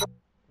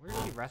 Where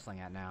is she wrestling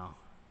at now?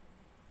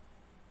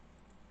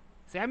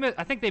 See,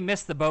 I think they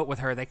missed the boat with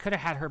her. They could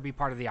have had her be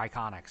part of the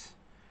Iconics,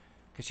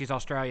 because she's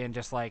Australian,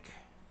 just like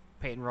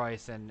Peyton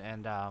Royce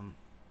and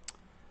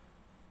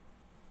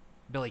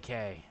Billie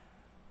Kay.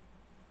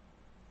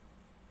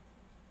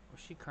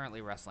 Where's she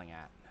currently wrestling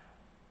at?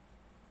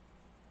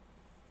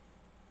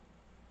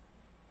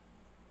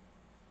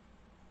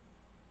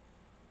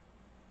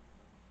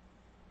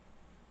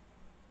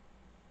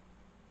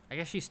 I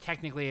guess she's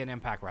technically an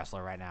Impact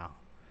wrestler right now.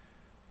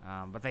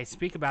 But they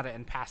speak about it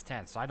in past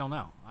tense, so I don't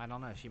know.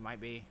 She might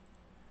be.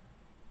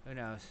 Who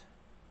knows?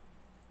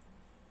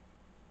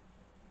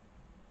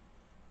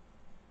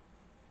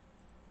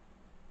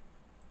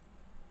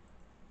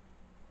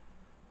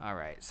 All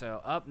right,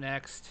 so up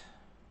next.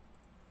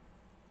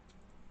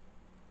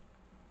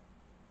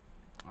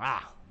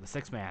 The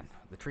six-man,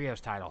 the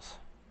trios titles.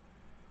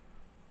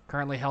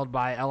 Currently held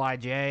by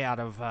LIJ out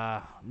of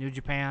New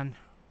Japan.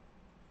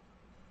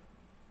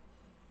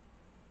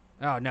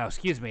 Oh, no,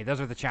 excuse me. Those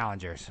are the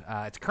challengers.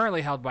 It's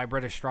currently held by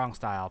British Strong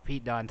Style,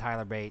 Pete Dunne,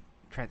 Tyler Bate,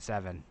 Trent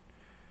Seven.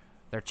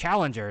 Their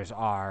challengers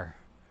are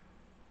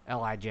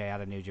LIJ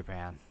out of New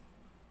Japan.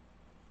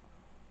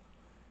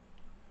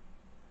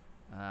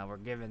 We're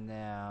giving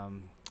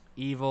them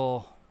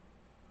Evil,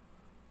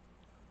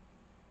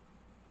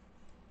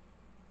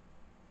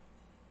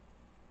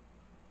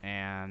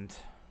 and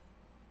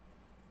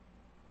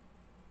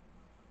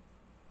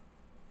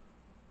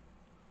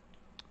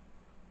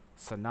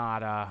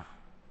Sanada,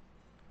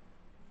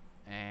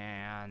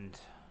 and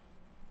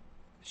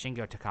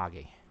Shingo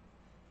Takagi.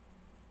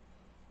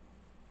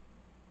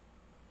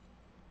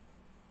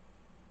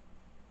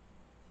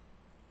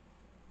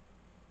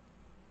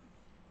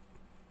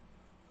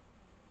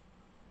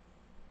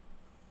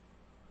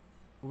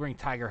 We'll bring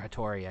Tiger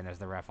Hattori in as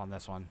the ref on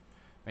this one.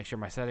 Make sure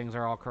my settings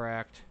are all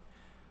correct.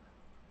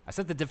 I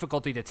set the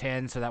difficulty to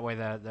 10 so that way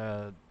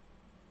the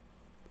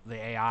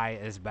AI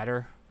is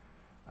better.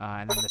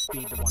 And then the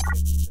speed to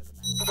 150 so the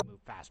match can move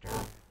faster.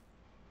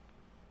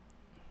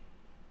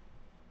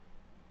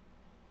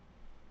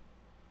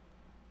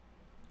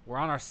 We're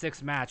on our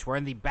sixth match. We're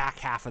in the back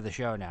half of the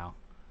show now.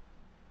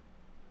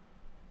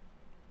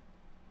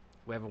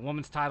 We have a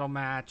women's title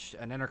match,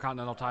 an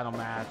intercontinental title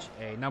match,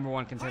 a number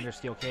one contender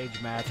steel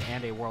cage match,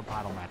 and a world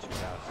title match to go.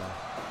 So.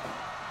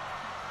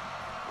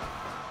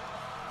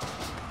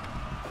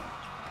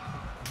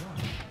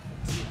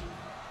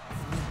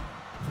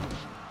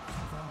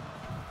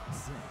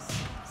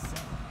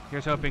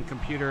 Here's hoping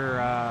computer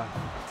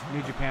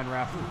New Japan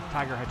ref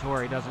Tiger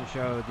Hattori doesn't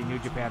show the New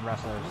Japan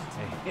wrestlers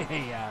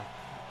a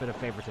bit of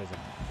favoritism.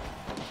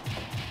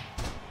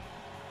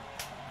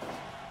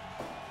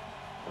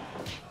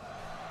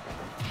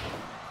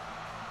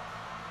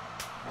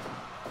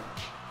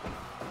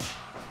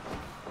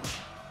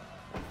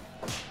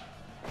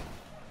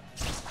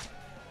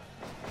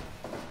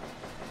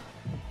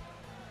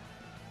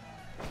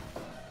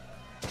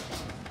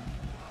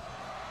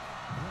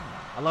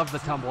 I love the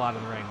tumble out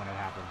of the ring when it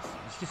happens.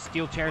 It's just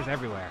steel chairs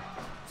everywhere.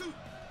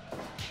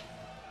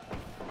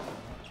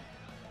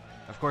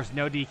 Of course,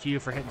 no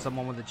DQ for hitting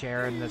someone with a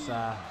chair in this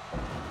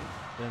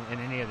in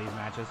any of these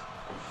matches.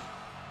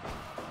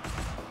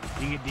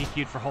 You get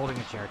DQ'd for holding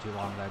a chair too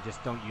long, though.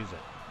 Just don't use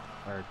it,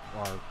 or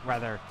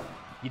rather,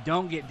 you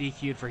don't get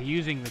DQ'd for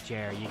using the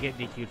chair. You get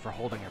DQ'd for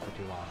holding it for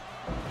too long.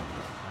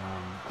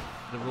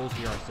 The rules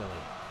here are silly,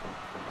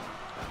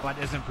 but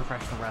isn't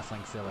professional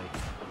wrestling silly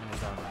in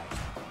its own right?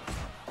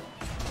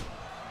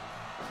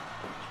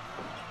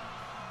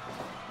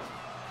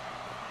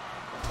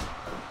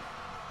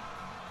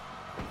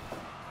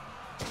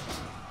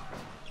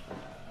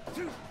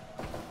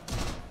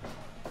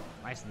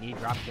 Nice knee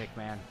drop kick,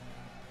 man.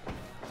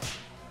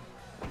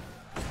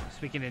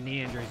 Speaking of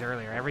knee injuries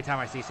earlier, every time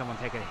I see someone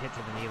take a hit to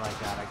the knee like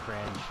that, I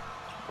cringe.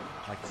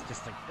 Like, it's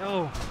just like,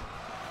 oh.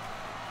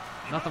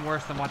 Nothing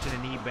worse than watching a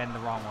knee bend the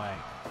wrong way.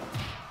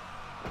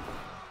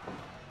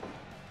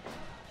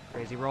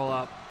 Crazy roll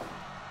up.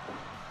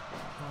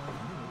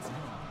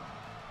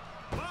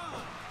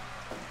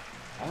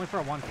 Only for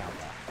a one count,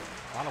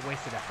 though. A lot of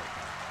wasted effort.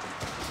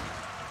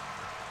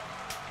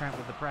 Trent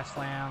with the press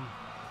slam.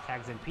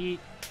 Tags in Pete.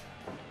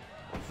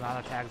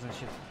 Sanada tags in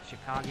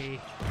Shikagi.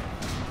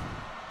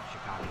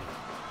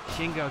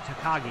 Shingo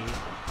Takagi.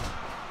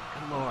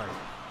 Good lord.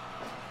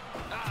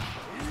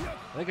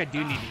 I think I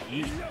do need to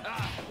eat.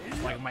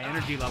 Like, my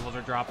energy levels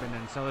are dropping,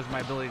 and so is my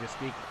ability to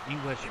speak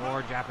English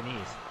or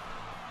Japanese.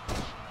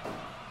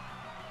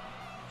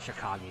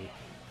 Shikagi.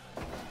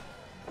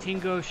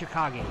 Tingo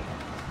Shikagi.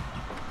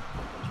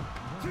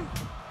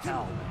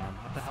 Hell, man.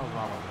 What the hell's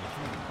wrong with me?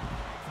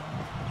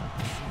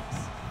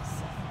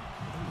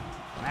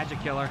 Magic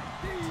Killer.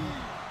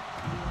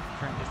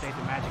 Trent just ate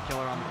the Magic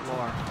Killer on the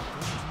floor.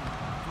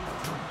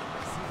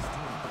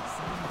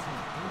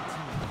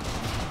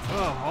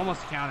 Oh,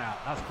 almost a count out.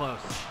 That was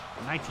close.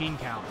 19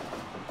 count.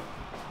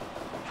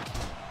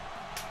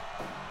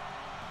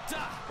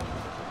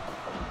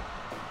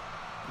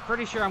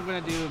 pretty sure I'm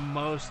going to do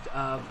most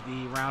of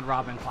the Round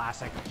Robin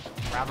Classic,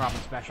 Round Robin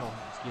Special,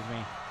 excuse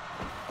me.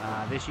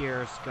 This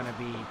year is going to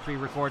be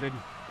pre-recorded,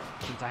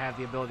 since I have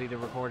the ability to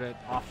record it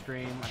off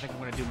stream. I think I'm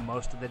going to do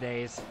most of the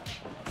days,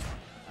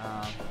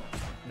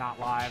 not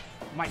live.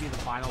 Might do the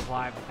finals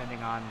live,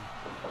 depending on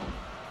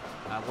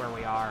where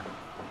we are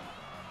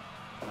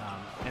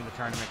in the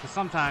tournament. Because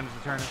sometimes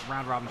the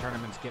round robin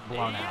tournaments get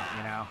blown out,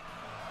 you know.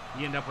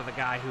 You end up with a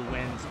guy who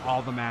wins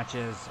all the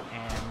matches,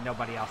 and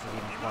nobody else is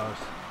even close.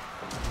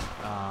 But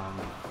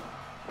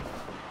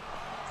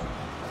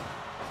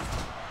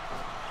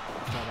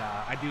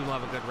I do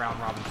love a good round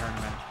robin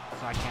tournament,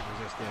 so I can't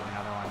resist doing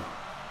another one.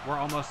 We're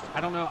almost,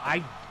 I don't know,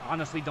 I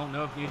honestly don't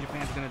know if New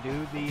Japan's going to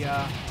do the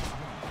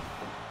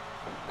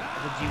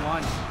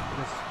G1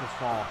 this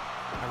fall.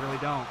 I really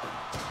don't.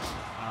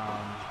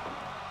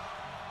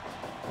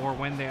 Or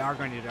when they are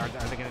going to do it,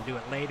 are they going to do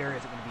it later?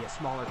 Is it going to be a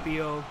smaller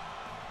field?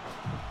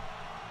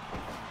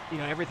 You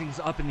know, everything's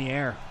up in the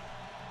air.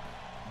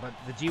 But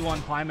the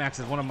G1 Climax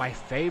is one of my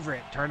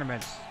favorite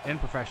tournaments in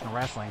professional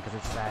wrestling because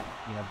it's that,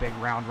 you know, big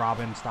round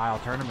robin style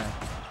tournament.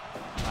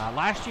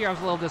 Last year I was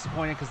a little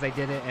disappointed because they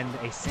did it in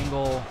a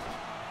single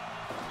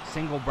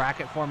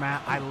bracket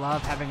format. I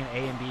love having an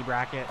A and B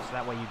bracket, so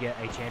that way you get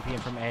a champion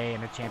from A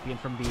and a champion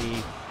from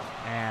B,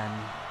 and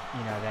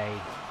you know they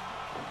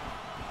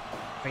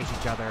face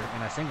each other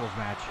in a singles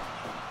match.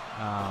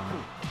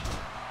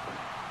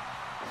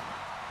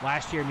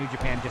 Last year New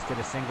Japan just did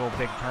a single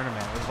big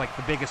tournament. It was like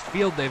the biggest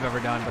field they've ever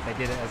done, but they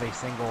did it as a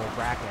single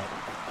bracket.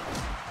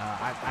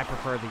 I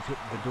prefer the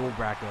dual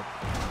bracket.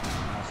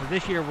 So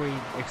this year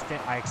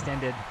I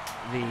extended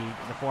the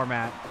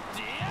format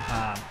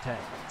to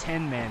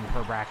 10 men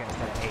per bracket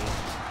instead of 8.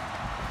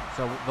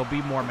 So there'll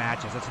be more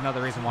matches. That's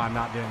another reason why I'm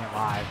not doing it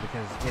live,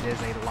 because it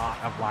is a lot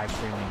of live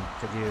streaming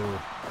to do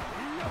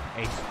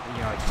a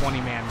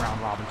 20-man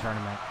round robin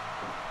tournament.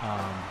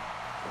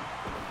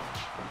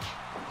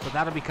 So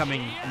that'll be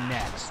coming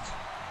next.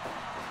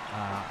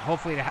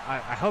 Hopefully,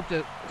 I hope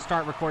to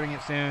start recording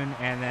it soon,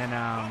 and then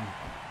I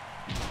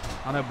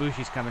know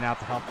Bushi's coming out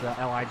to help the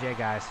LIJ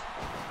guys.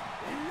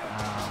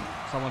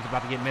 Someone's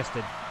about to get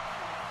misted.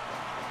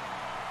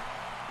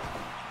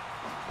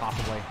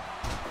 Possibly.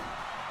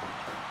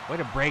 Way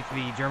to break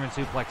the German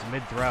suplex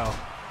mid-throw.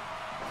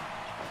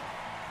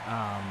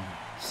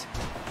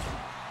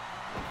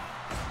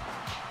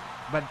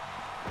 But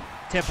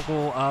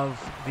typical of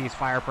these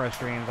Fire Pro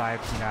streams, I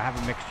have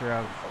a mixture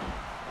of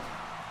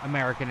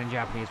American and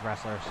Japanese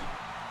wrestlers.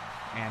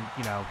 And,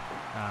 I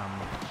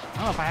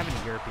don't know if I have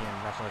any European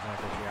wrestlers in it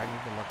this year. I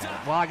need to look at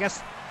it. Well, I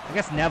guess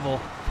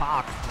Neville,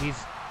 Pac,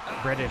 he's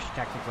British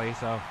technically,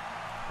 so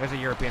there's a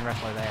European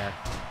wrestler there.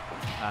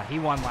 He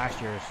won last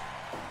year's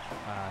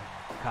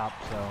cup,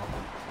 so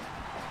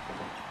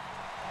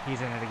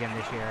he's in it again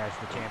this year as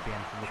the champion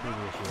from the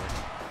previous year.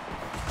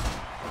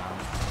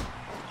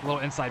 A little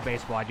inside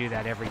baseball, I do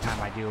that every time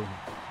I do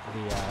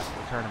the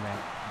tournament.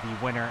 The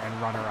winner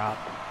and runner-up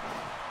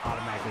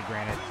automatically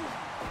granted.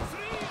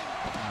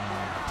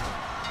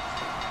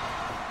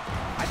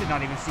 I did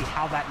not even see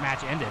how that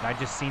match ended. I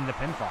just seen the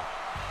pinfall.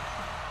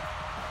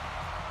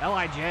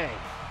 LIJ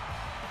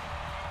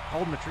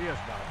holding the trios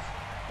belts.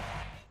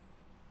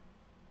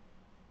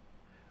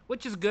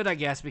 Which is good, I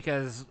guess,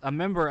 because a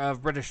member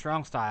of British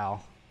Strong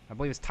Style, I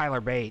believe it's Tyler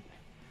Bate,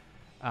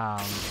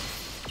 another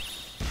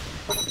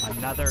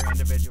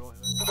individual who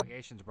has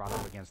allegations brought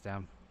up against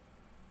him.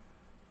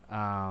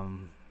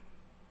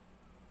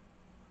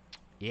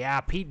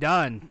 Yeah, Pete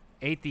Dunne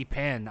ate the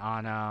pin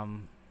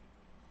on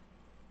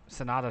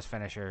Sanada's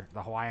finisher,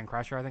 the Hawaiian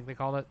Crusher, I think they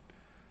called it.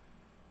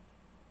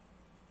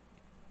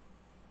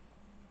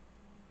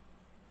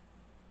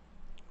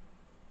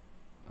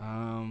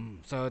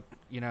 So,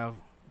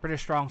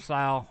 British Strong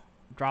Style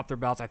dropped their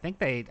belts. I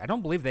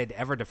don't believe they'd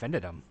ever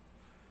defended them.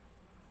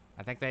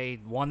 I think they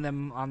won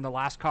them on the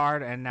last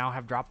card and now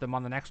have dropped them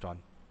on the next one.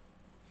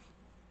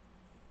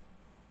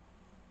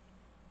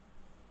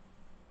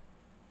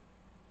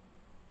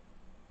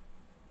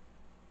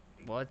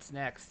 What's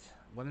next?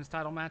 Women's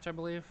title match, I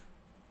believe?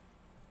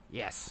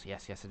 Yes,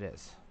 it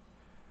is.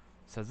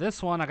 So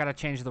this one, I got to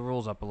change the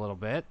rules up a little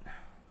bit.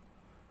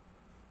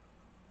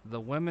 The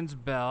women's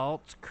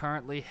belt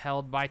currently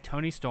held by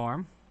Toni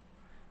Storm.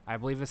 I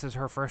believe this is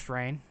her first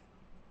reign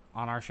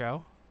on our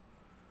show.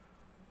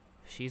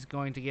 She's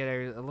going to get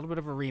a little bit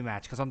of a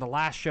rematch, because on the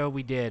last show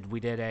we did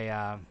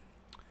a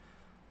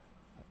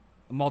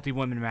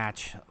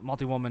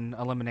multi-woman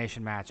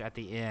elimination match at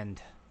the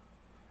end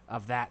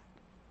of that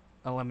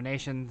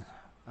elimination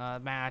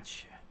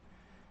match.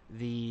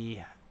 The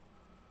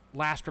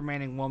last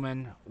remaining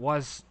woman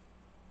was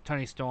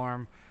Toni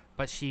Storm,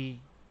 but she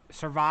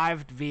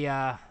survived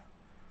via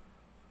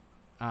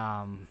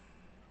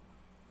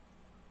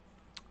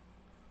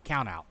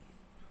count out,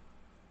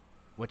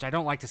 which I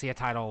don't like to see a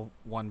title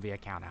won via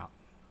count out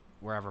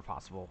wherever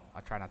possible. I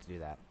try not to do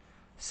that.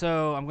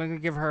 So I'm going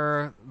to give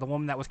her the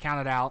woman that was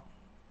counted out,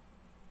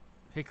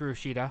 Hikaru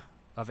Shida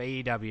of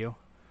AEW.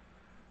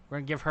 We're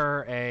going to give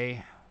her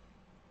a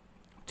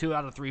 2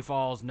 out of 3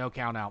 falls, no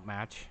count out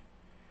match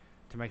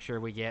to make sure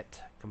we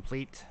get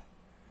complete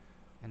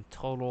and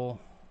total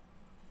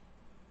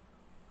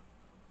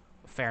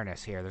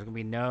fairness here. There's going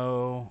to be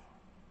no...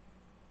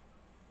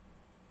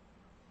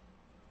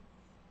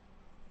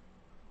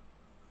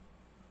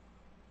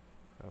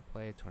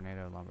 Play,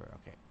 tornado, lumber.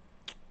 Okay.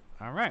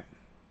 All right.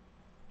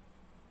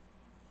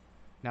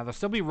 Now, there'll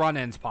still be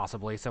run-ins,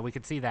 possibly, so we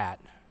could see that.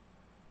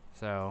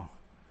 So,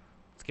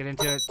 let's get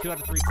into it. 2 out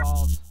of 3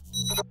 falls.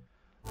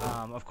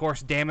 Of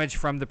course, damage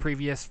from the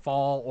previous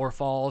fall or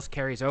falls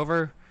carries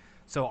over.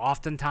 So,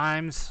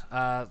 oftentimes,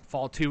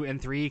 fall 2 and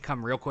 3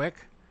 come real quick.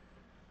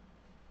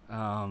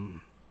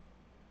 In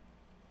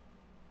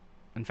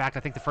fact, I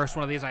think the first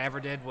one of these I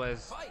ever did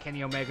was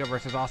Kenny Omega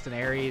versus Austin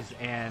Aries,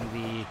 and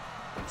the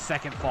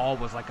second fall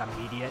was like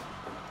immediate.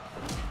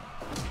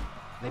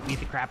 They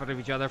beat the crap out of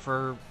each other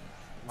for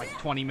like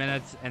 20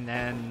 minutes, and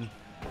then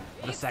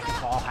the second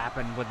fall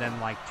happened within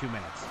like 2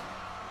 minutes.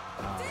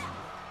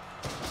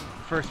 The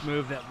first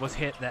move that was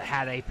hit that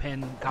had a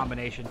pin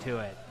combination to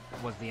it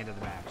was the end of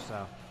the match.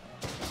 So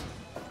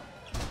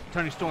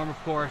Toni Storm, of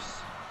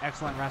course,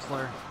 excellent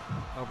wrestler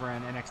over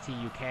in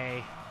NXT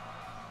UK.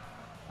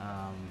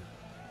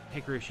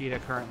 Hikaru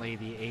Shida, currently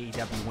the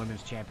AEW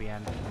Women's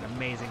Champion, an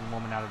amazing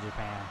woman out of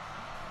Japan.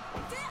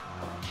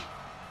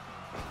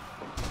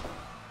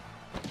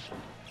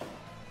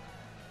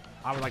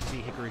 I would like to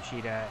see Hikaru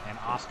Shida and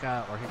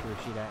Asuka, or Hikaru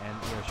Shida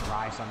and Io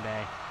Shirai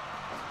someday.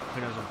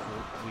 Who knows if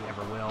we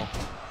ever will.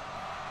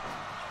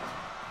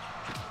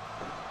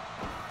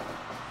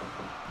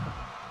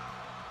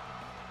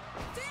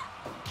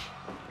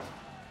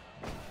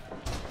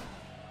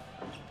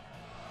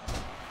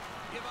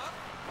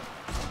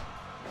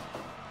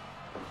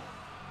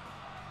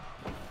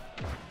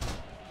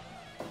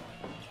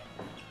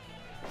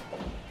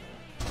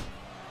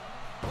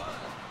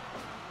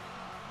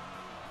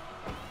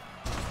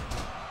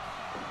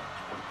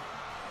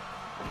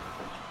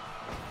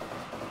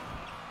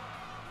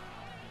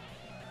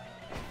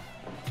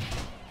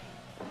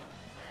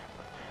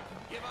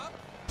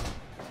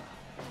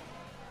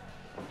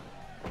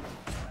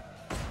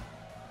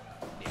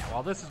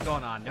 While this is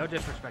going on, no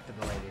disrespect to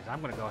the ladies,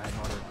 I'm going to go ahead and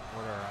order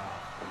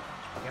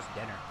I guess,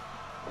 dinner.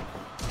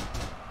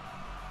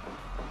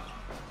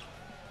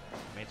 I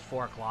mean, it's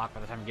 4 o'clock.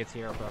 By the time it gets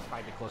here, it'll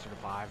probably be closer to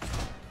 5.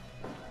 5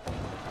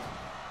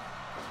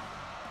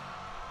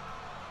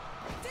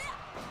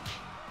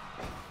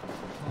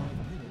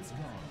 minutes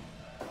gone.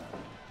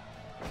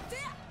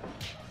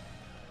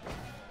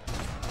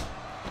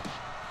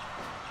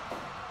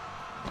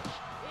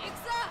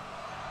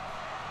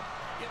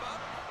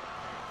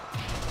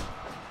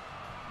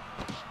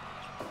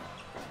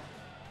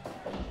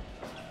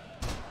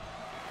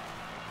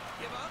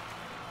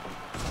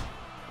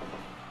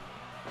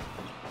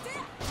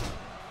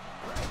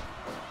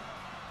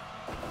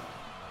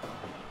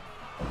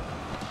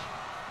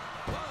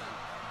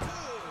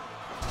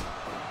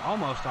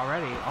 Almost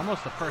already.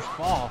 Almost the first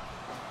fall.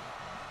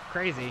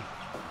 Crazy.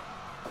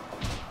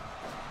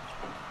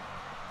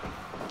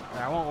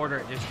 I won't order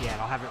it just yet.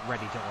 I'll have it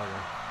ready to order.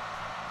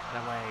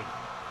 That way,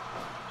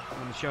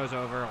 when the show's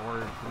over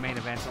or the main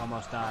event's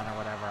almost done or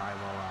whatever, I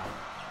will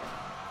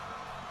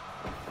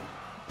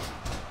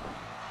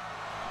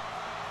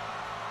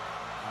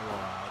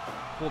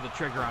pull the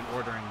trigger on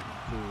ordering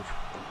food.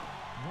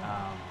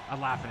 I'm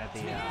laughing at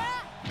the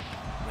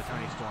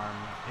Toni Storm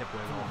hip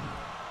wiggle.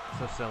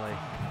 So silly.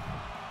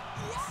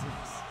 6, 7,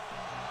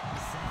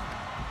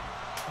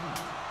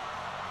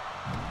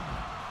 8, 9,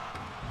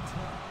 10,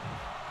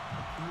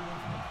 11.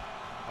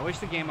 I wish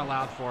the game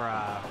allowed for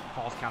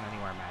falls count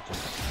anywhere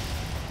matches.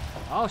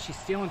 Oh, she's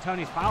stealing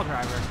Tony's pile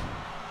driver.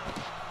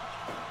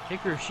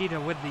 Hikaru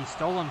Shida with the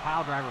stolen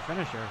pile driver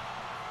finisher.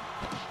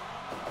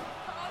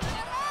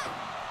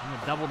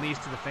 And the double knees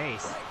to the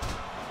face.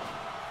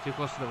 Too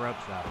close to the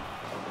ropes, though.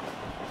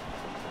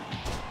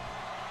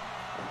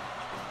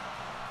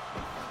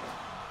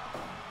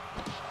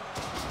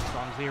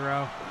 Strong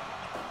zero.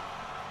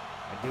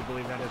 I do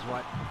believe that is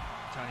what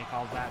Tony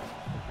calls that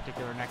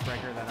particular neck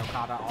breaker that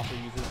Okada also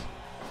uses.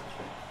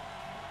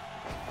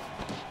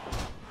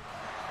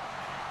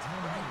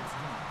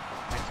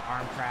 Nice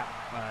arm trap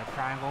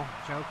triangle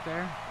choke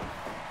there.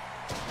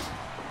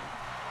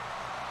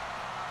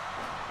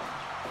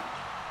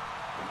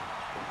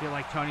 I feel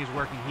like Tony's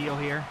working heel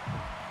here.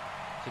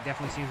 She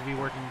definitely seems to be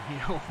working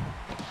heel.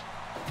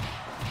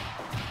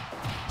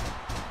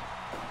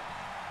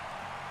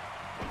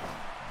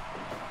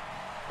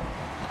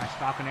 Nice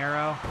Falcon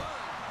Arrow.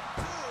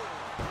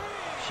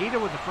 Shida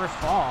with the first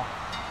fall.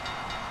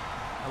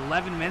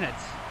 11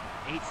 minutes,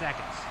 8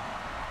 seconds.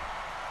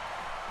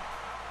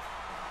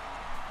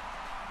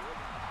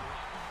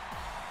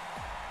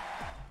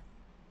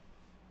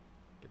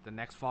 Get the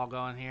next fall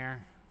going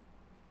here.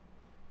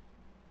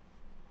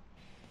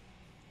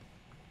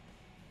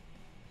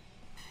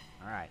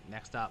 Alright,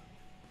 next up.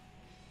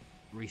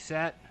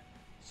 Reset.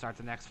 Start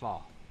the next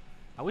fall.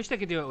 I wish they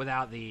could do it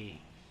without the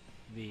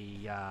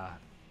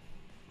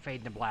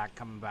fade to black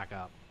coming back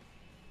up.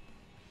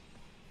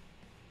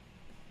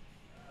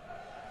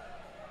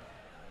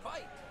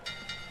 Fight!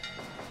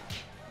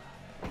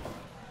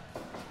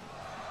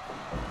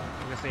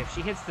 if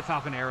she hits the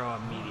Falcon Arrow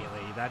immediately,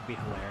 that'd be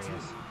hilarious. 2,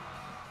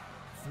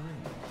 3.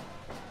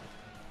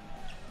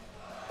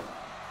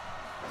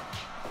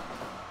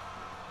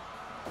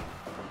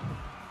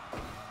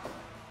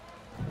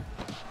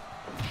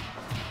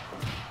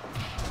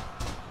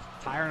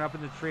 Tiring up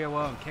in the trio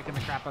and kicking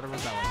the crap out of her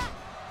belly.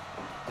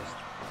 Just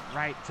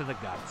right to the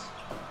guts.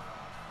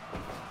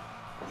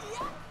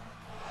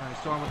 Tony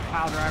Storm with the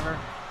pile driver.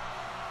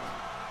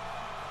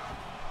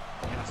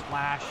 And a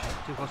splash.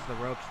 Too close to the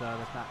ropes though.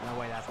 That's not, no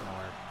way that's gonna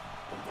work.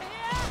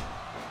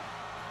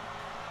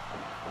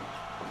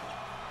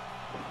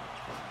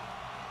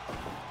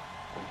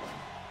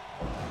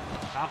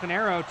 Falcon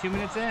Arrow, 2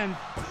 minutes in.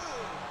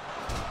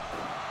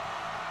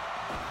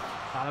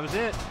 Thought it was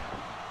it.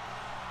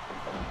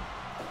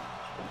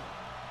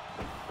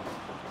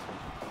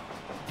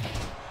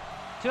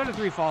 Two out of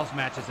three falls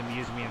matches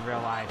amuse me in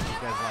real life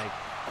because, like,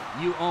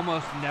 you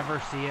almost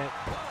never see it.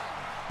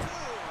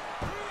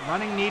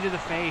 Running knee to the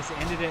face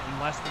ended it in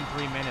less than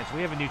 3 minutes.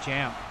 We have a new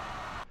champ.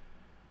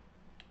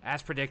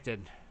 As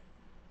predicted.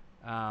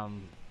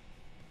 You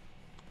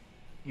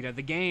know,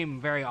 the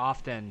game very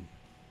often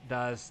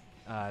does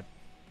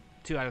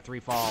 2 out of 3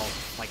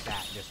 falls like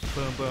that. Just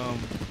boom, boom,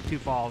 2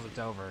 falls, it's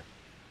over.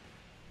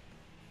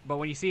 But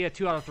when you see a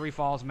 2 out of 3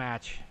 falls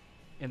match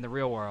in the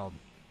real world,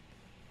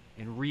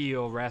 in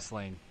real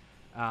wrestling,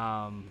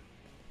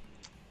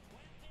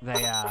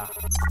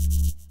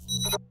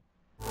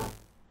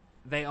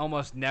 they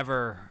almost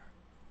never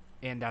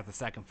end at the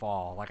second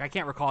fall. Like, I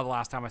can't recall the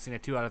last time I've seen a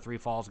 2 out of 3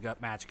 falls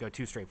match go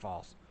 2 straight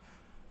falls.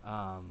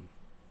 I'd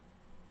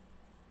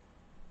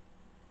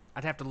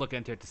have to look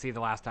into it to see the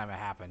last time it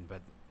happened,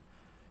 but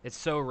it's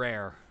so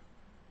rare.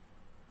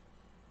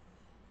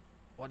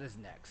 What is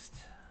next?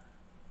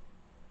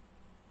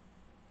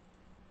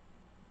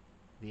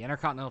 The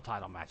Intercontinental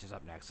title match is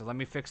up next. So let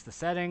me fix the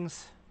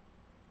settings.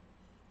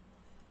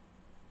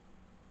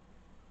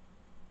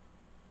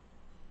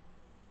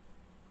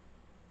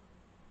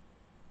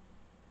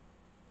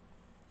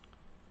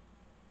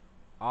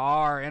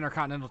 Our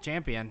Intercontinental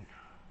Champion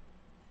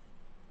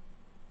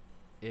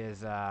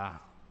is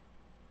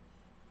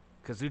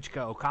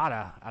Kazuchika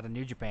Okada out of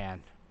New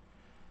Japan.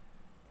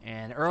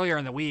 And earlier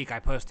in the week, I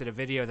posted a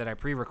video that I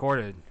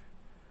pre-recorded.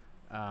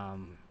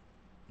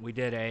 We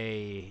did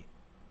a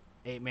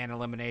 8-man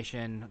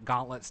elimination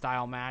gauntlet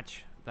style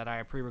match that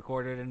I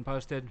pre-recorded and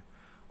posted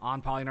on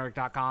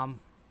PolyNerdic.com,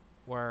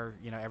 where,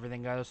 you know,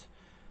 everything goes.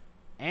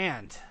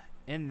 And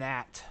in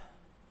that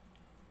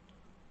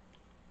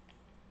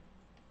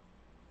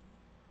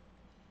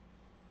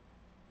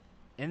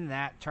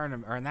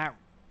tournament, or in that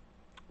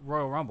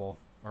Royal Rumble,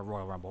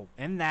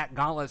 in that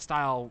gauntlet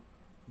style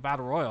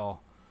battle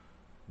royal,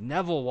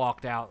 Neville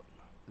walked out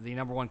the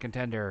 #1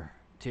 contender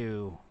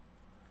to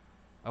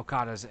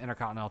Okada's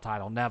Intercontinental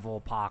title.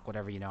 Neville, Pac,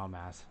 whatever you know him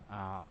as.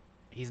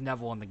 He's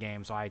Neville in the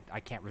game, so I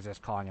can't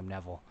resist calling him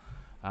Neville.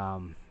 I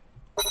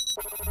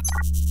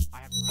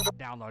have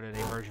downloaded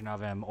a version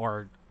of him,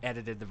 or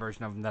edited the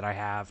version of him that I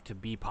have to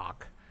be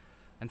Pac.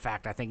 In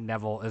fact, I think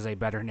Neville is a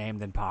better name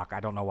than Pac. I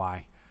don't know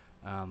why.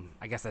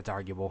 I guess that's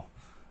arguable.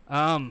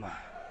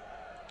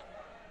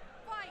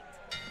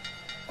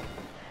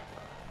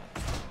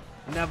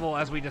 Neville,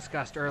 as we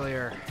discussed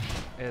earlier,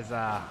 is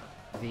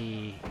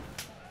the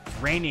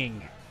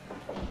reigning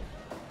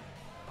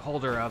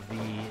holder of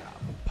the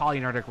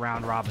PolyNerdic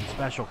Round Robin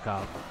Special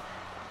Cup.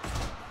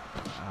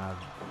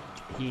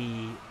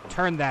 He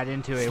turned that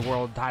into a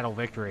world title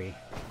victory,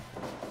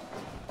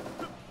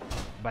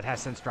 but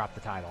has since dropped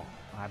the title.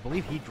 I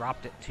believe he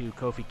dropped it to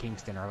Kofi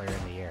Kingston earlier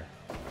in the year.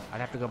 I'd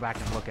have to go back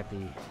and look at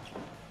the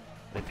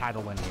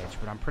title lineage,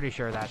 but I'm pretty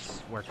sure that's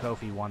where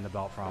Kofi won the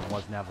belt from,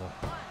 was Neville.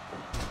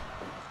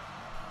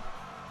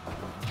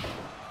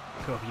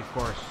 Kofi, of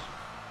course,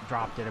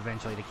 dropped it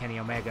eventually to Kenny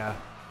Omega,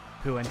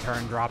 who in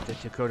turn dropped it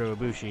to Kota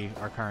Ibushi,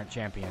 our current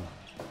champion.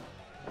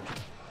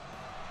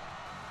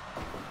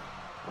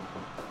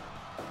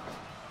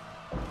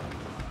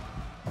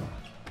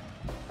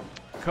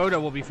 Kota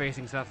will be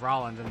facing Seth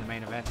Rollins in the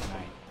main event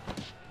tonight,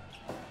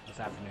 this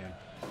afternoon.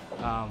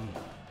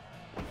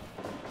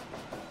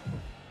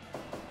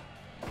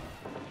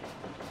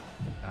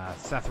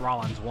 Seth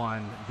Rollins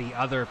won the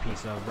other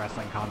piece of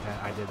wrestling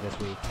content I did this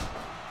week.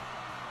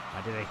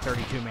 I did a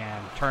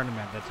 32-man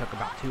tournament that took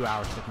about 2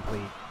 hours to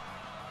complete,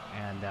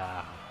 and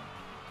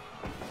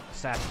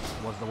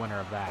Seth was the winner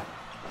of that.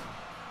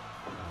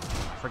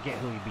 I forget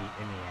who he beat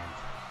in the end.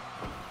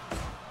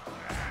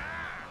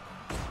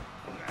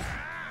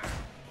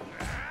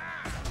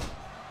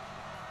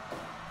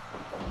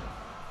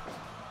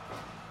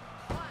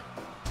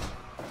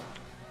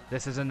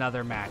 This is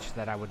another match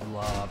that I would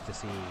love to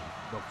see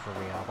booked for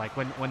real. Like,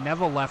 when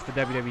Neville left the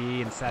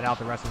WWE and set out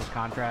the rest of his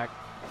contract,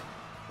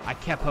 I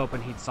kept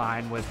hoping he'd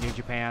sign with New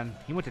Japan.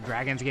 He went to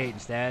Dragon's Gate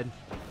instead.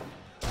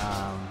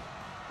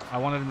 I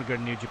wanted him to go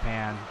to New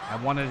Japan. I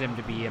wanted him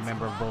to be a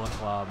member of Bullet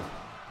Club.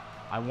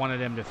 I wanted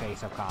him to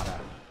face Okada.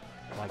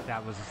 Like,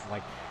 that was,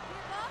 like,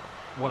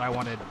 what I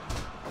wanted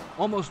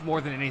almost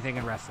more than anything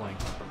in wrestling,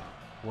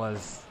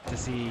 was to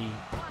see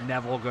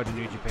Neville go to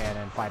New Japan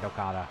and fight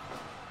Okada.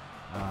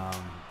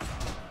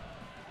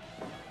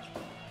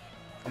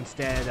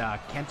 Instead,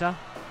 Kenta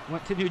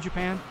went to New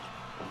Japan.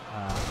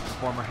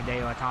 Former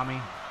Hideo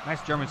Itami.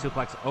 Nice German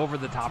suplex over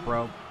the top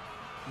rope,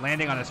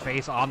 landing on his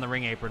face on the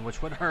ring apron,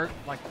 which would hurt.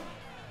 Like,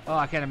 oh,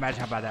 I can't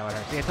imagine how bad that would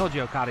hurt. See, I told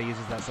you Okada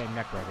uses that same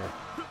neck breaker.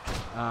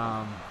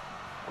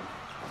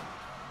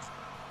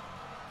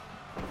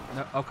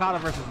 No, Okada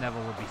versus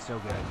Neville would be so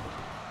good.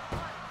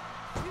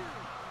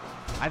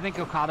 I think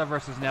Okada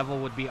versus Neville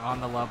would be on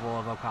the level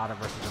of Okada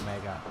versus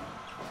Omega.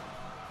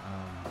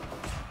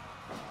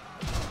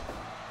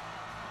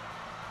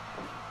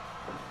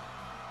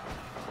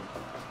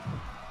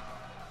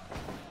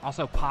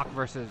 Also, Pac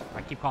versus,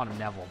 I keep calling him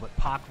Neville, but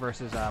Pac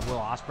versus Will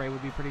Ospreay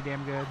would be pretty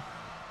damn good.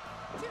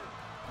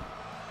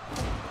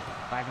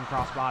 Diving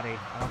crossbody.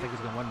 I don't think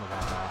he's going to win with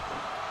that, though.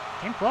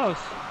 Came close.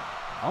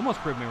 Almost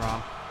proved me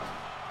wrong.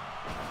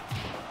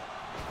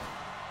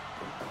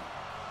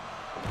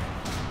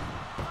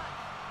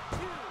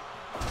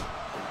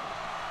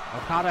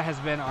 Okada has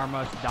been our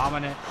most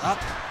dominant.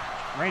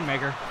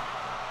 Rainmaker.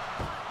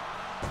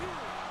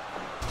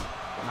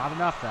 Not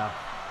enough, though.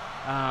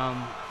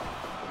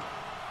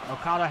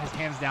 Okada has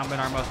hands down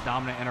been our most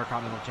dominant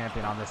Intercontinental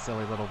Champion on this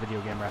silly little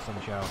video game wrestling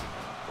show.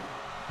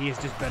 He has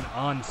just been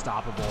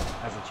unstoppable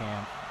as a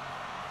champ.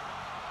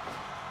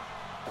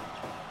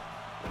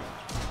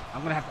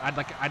 I'm gonna have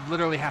to, I'd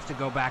literally have to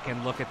go back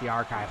and look at the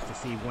archives to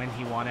see when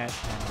he won it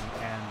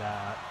and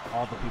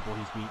all the people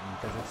he's beaten,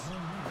 because it's,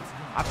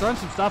 I've thrown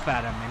some stuff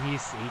at him and he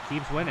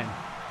keeps winning.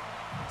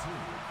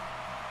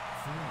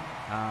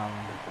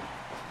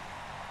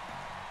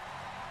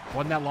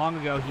 Wasn't that long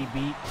ago he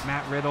beat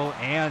Matt Riddle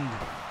and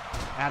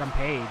Adam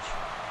Page.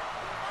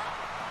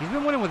 He's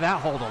been winning with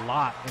that hold a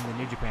lot in the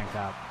New Japan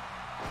Cup.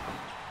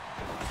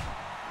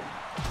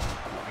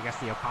 I guess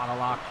the Okada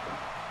lock.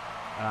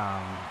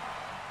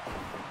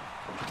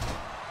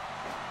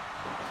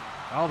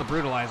 Oh, the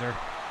brutalizer.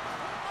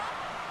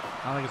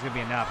 I don't think it's gonna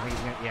be enough. I think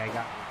he's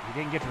gonna, he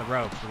didn't get to the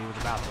ropes, but he was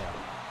about to.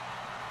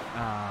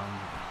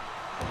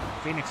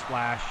 Phoenix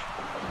Splash.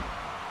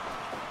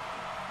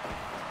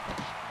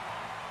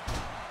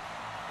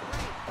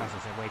 I was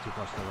gonna say way too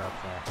close to the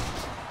ropes there.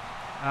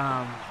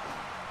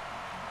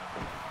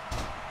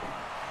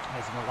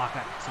 He's gonna lock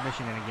that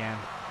submission in again.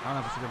 I don't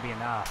know if it's gonna be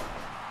enough.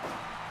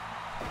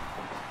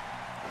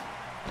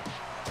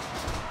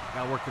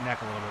 Gotta work the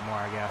neck a little bit more,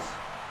 I guess.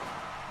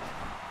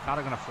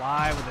 Okada gonna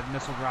fly with a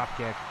missile drop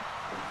kick.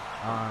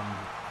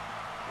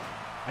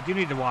 I do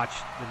need to watch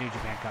the New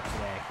Japan Cup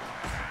today.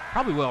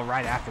 Probably will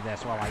right after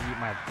this while I eat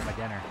my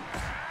dinner.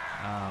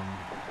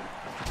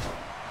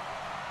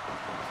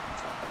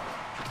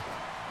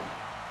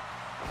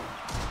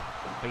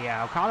 But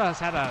yeah, Okada has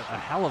had a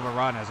hell of a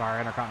run as our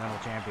Intercontinental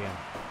Champion.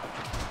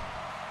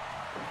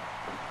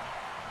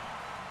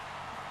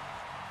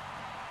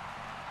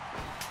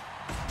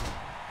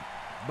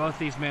 Both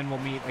these men will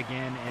meet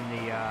again in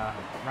the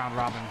round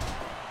robin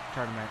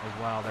tournament as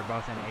well. They're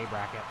both in A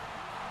bracket.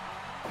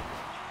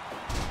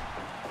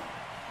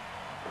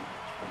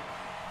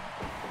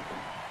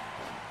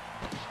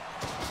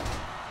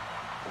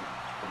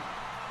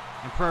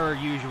 And per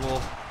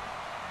usual,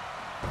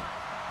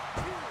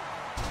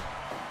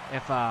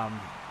 if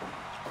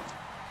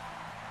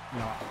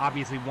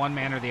obviously one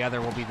man or the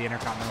other will be the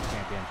Intercontinental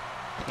Champion.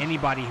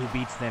 Anybody who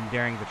beats them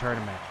during the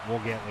tournament will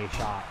get a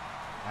shot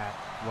at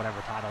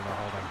whatever title they're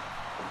holding.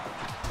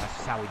 That's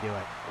just how we do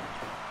it.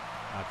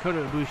 Kota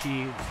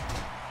Ibushi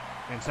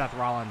and Seth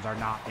Rollins are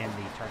not in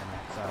the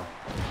tournament, so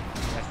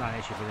that's not an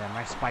issue for them.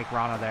 Nice Spike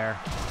Rana there,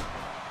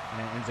 and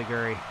then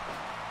Enziguri.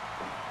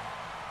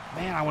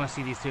 Man, I want to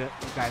see these two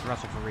guys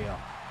wrestle for real.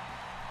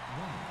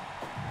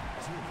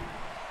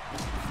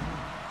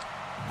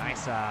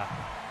 Nice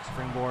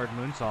springboard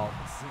moonsault.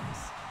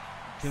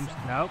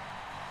 Nope.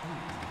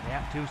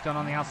 Yeah, Tombstone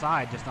on the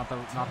outside, just not the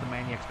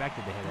man you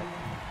expected to hit it.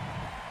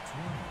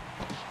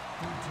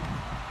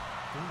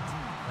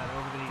 That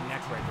over the knee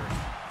neck breaker.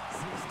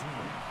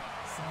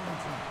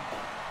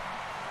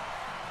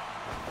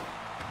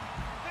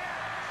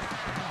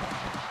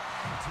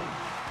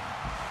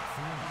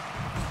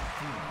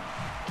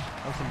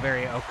 That was some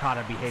very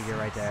Okada behavior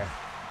right there.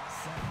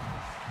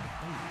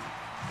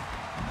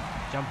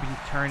 Jumping,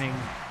 turning,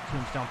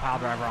 Tombstone pile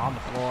driver on the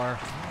floor.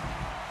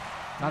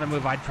 Not a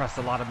move I'd trust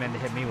a lot of men to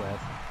hit me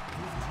with.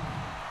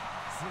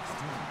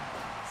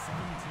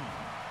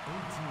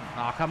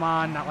 Oh, come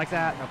on, not like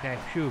that. Okay,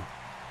 phew.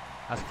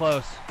 That's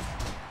close.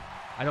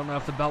 I don't know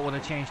if the belt would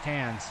have changed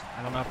hands.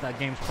 I don't know if that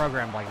game's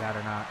programmed like that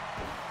or not.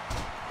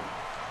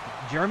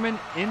 German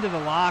into the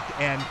lock,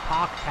 and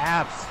Pac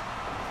taps.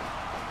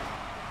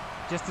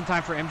 Just in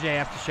time for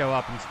MJF to show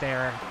up and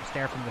stare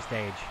from the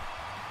stage.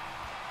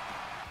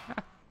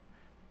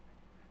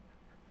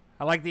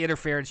 I like the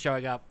interference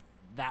showing up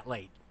that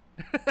late.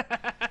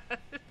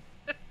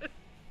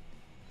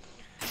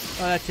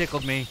 Oh, that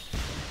tickled me.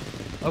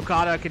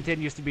 Okada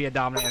continues to be a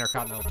dominant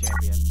Intercontinental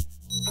Champion.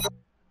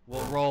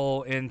 We'll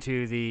roll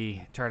into the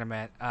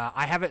tournament.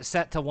 I have it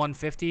set to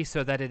 150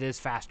 so that it is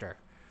faster.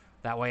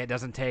 That way it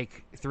doesn't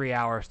take 3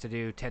 hours to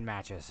do 10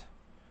 matches.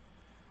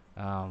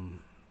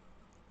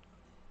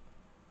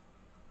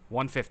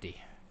 150.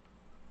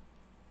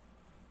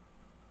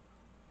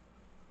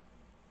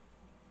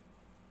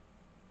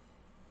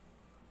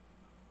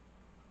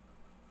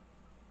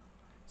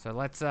 So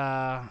let's,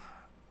 I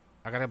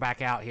gotta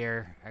back out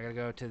here. I gotta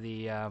go to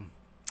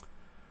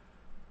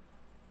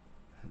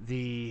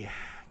the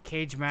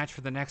cage match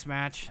for the next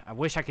match. I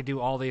wish I could do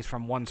all these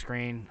from one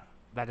screen.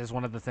 That is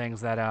one of the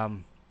things that, I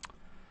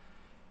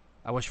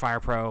wish Fire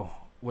Pro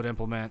would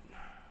implement.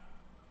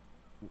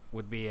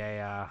 Would be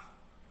a,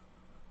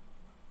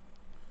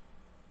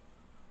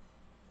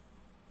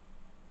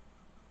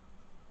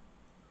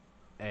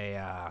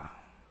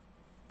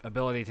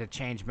 ability to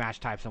change match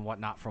types and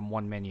whatnot from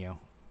one menu.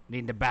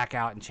 Needing to back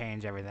out and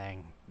change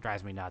everything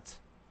drives me nuts.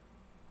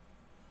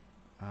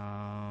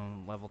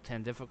 Level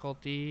 10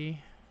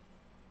 difficulty.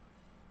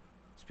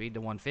 Speed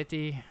to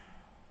 150.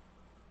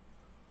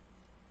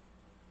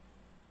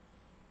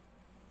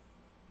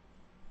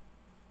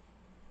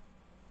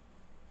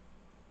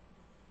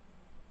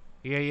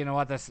 Yeah, you know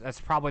what? That's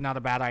probably not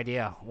a bad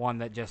idea. One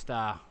that just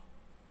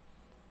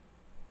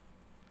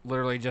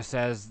literally just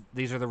says,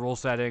 these are the rule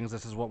settings,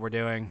 this is what we're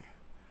doing.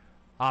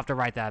 I'll have to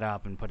write that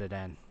up and put it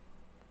in.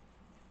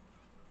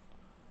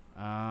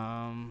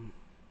 Let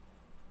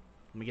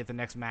me get the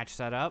next match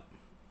set up.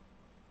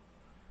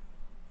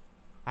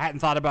 I hadn't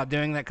thought about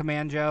doing that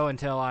command, Joe,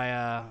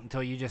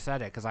 until you just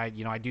said it, because I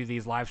do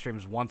these live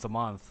streams once a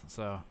month,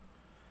 so.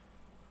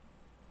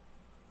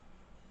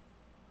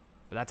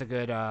 But that's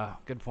a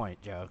good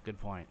point, Joe. Good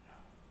point.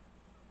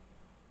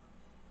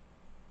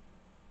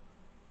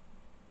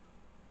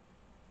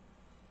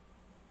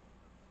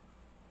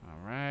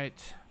 All right,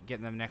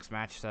 getting the next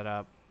match set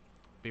up.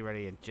 Be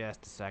ready in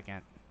just a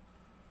second.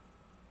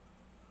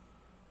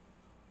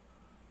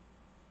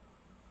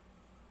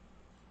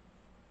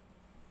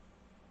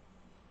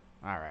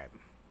 All right.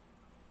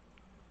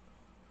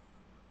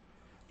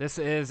 This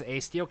is a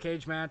steel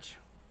cage match.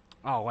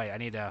 Oh, wait, I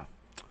need to...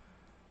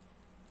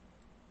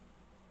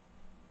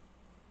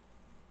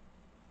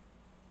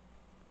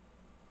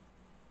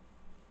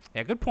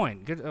 Yeah, good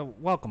point. Good,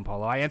 welcome,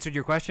 Polo. I answered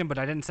your question, but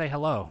I didn't say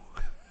hello.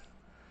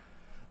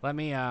 Let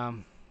me, I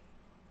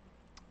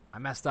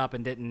messed up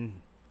and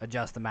didn't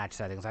adjust the match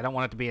settings. I don't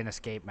want it to be an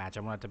escape match. I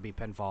want it to be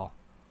pinfall.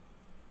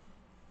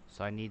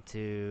 So I need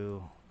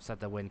to set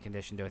the win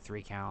condition to a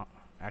 3 count.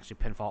 Actually,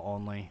 pinfall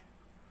only.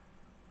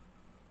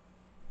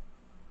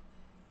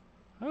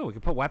 Oh, we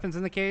can put weapons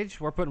in the cage?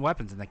 We're putting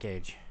weapons in the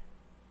cage.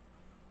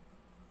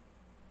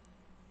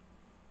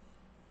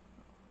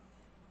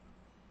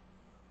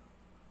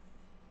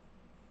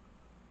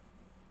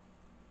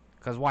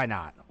 Because why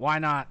not? Why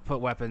not put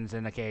weapons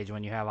in the cage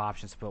when you have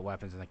options to put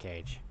weapons in the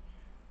cage?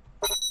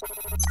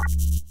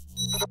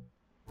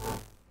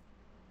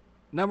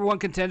 Number 1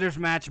 contenders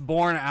match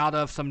born out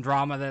of some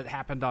drama that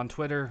happened on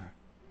Twitter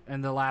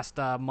in the last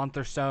month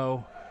or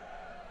so.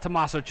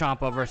 Tommaso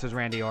Ciampa versus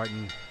Randy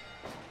Orton.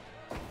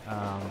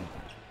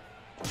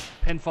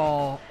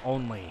 Pinfall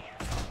only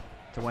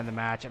to win the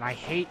match. And I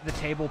hate the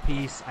table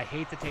piece. I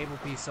hate the table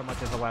piece so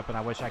much as a weapon.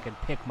 I wish I could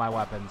pick my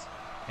weapons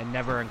and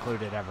never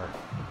include it ever.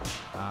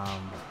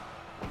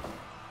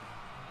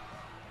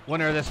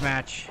 Winner of this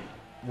match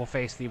will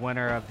face the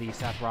winner of the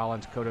Seth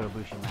Rollins Kota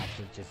Ibushi match,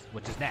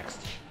 which is next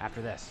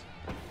after this.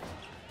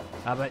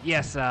 But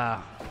yes,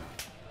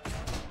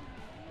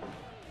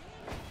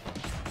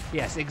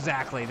 yes,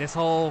 exactly. This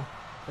whole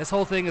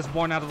thing is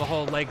born out of the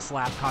whole leg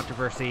slap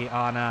controversy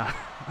on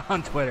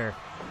on Twitter,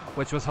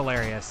 which was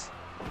hilarious,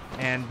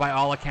 and by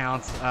all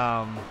accounts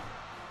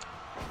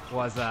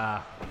was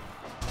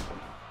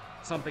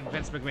something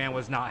Vince McMahon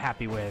was not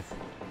happy with,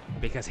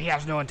 because he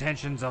has no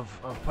intentions of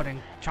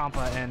putting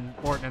Ciampa and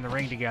Orton in the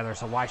ring together,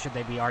 so why should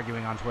they be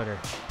arguing on Twitter?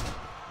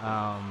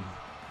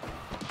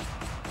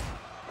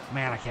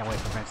 Man, I can't wait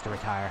for Vince to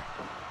retire.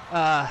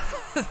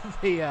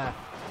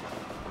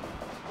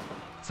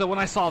 So when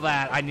I saw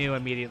that, I knew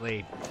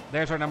immediately,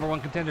 there's our number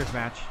 1 contenders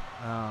match.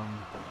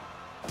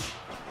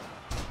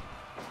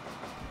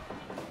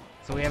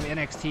 So we have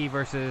NXT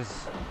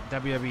versus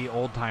WWE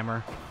Old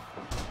Timer.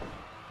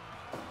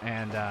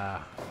 And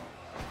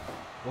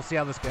we'll see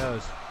how this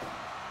goes.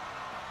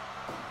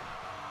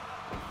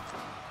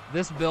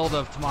 This build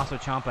of Tommaso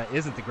Ciampa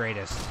isn't the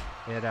greatest.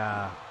 It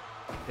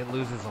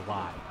loses a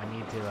lot. I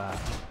need to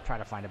try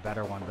to find a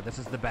better one, but this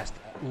is the best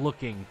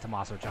looking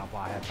Tommaso Ciampa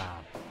I have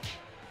found.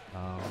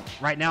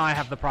 Right now I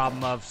have the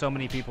problem of so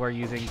many people are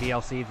using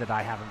DLC that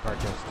I haven't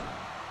purchased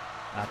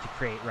to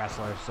create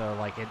wrestlers, so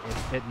like it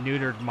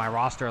neutered my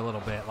roster a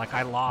little bit. Like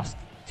I lost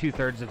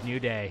 2/3 of New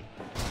Day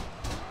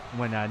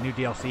when new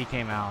DLC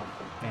came out,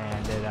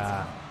 and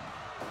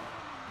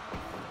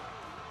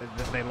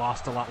they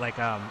lost a lot. Like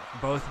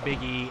both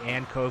Big E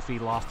and Kofi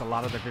lost a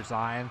lot of their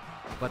design,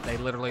 but they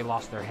literally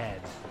lost their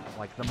heads.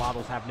 Like the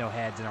models have no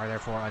heads and are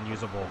therefore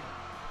unusable.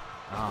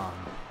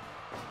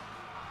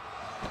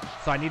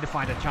 So I need to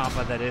find a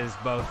Ciampa that is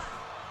both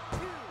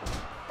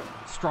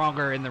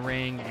stronger in the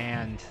ring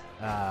and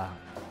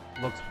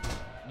looks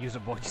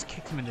usable. Just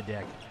kicked him in the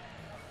dick.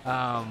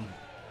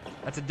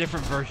 That's a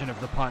different version of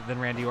the punt than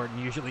Randy Orton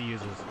usually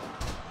uses.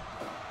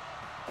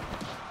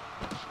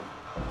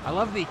 I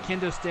love the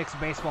kendo sticks,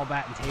 baseball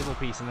bat, and table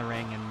piece in the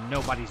ring, and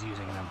nobody's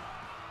using them.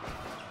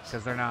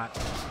 Because they're not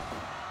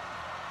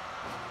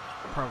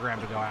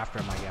programmed to go after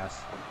him, I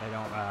guess. They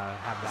don't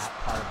have that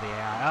part of the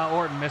AI. Oh,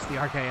 Orton missed the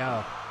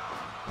RKO.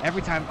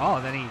 Every time,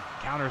 then he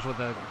counters with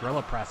a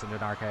gorilla press into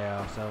an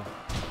RKO, so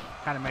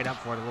kind of made up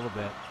for it a little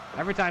bit.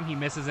 Every time he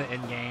misses it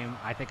in-game,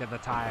 I think of the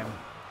time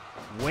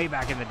way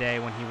back in the day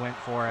when he went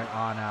for it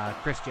on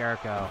Chris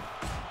Jericho.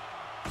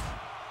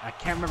 I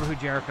can't remember who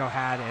Jericho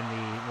had in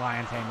the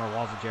Lion Tamer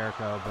Walls of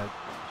Jericho, but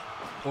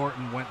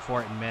Orton went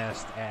for it and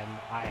missed, and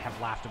I have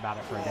laughed about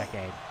it for a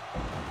decade.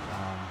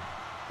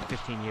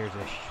 15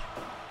 years-ish.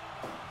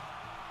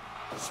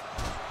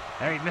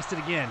 There, he missed it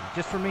again,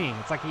 just for me.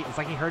 It's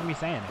like he heard me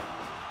saying it.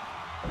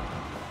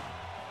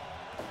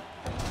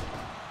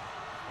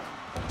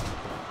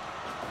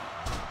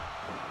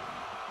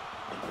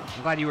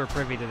 I'm glad you were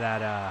privy to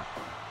that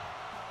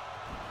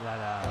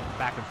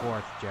back and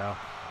forth, Joe.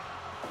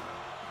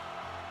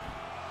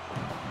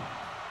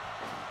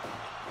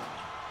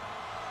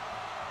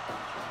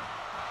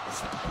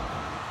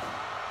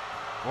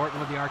 Orton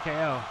with the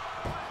RKO.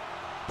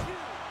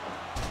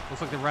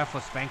 Looks like the ref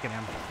was spanking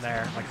him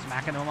there, like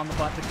smacking him on the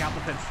butt to count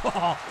the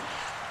pinfall.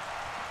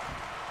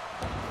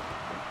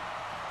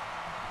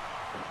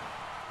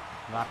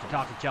 We'll have to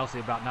talk to Chelsea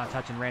about not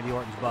touching Randy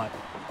Orton's butt.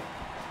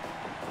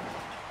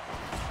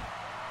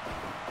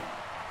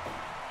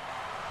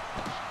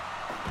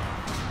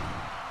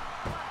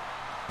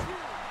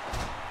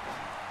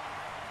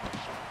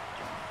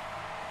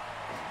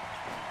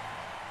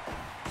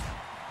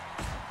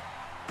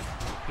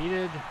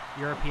 Repeated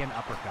European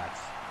uppercuts.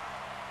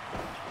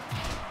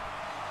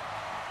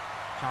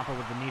 Ciampa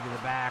with the knee to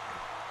the back,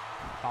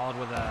 followed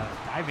with a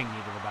diving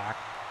knee to the back.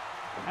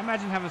 I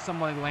imagine having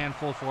someone land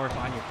full force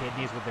on your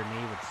kidneys with their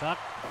knee would suck.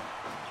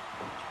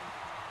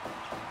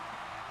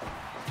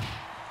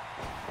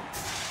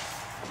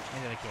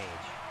 Into the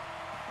cage.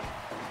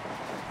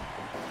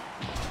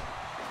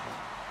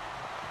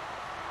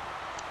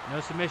 No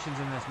submissions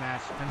in this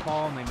match.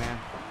 Pinfall only, man.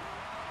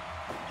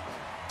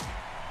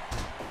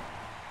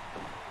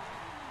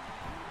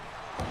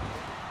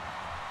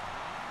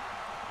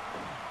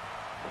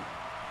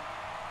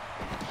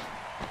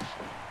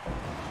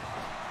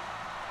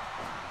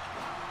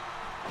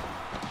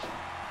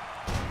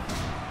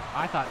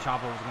 I thought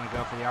Ciampa was going to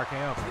go for the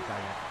RKO for a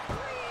second.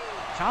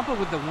 Ciampa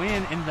with the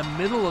win in the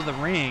middle of the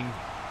ring.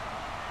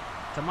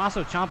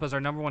 Tommaso Ciampa's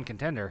our #1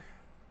 contender.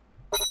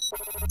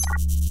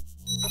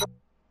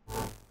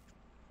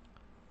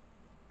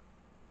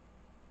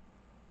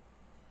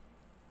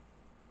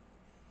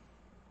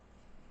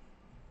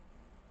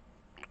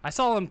 I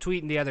saw him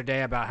tweeting the other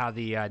day about how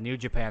the New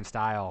Japan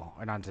style,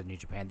 or not the New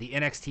Japan, the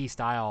NXT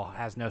style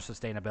has no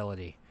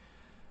sustainability.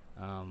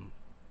 And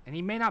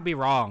he may not be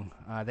wrong.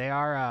 They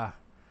are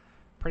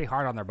pretty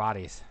hard on their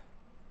bodies.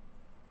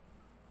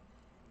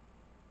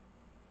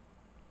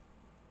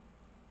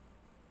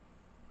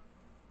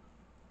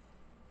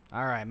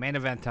 All right, main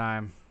event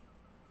time.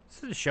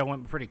 This show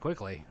went pretty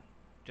quickly.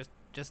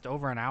 Just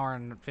over an hour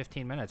and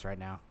 15 minutes right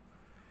now.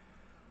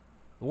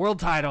 The world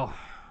title,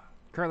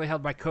 currently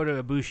held by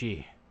Kota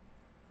Ibushi.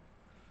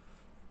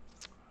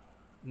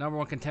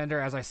 #1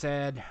 contender, as I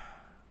said,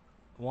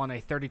 won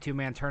a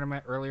 32-man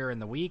tournament earlier in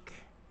the week.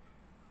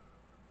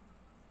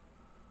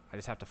 I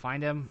just have to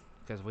find him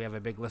because we have a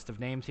big list of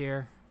names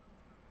here.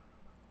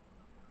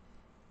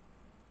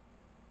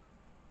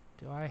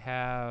 Do I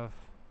have...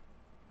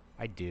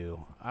 I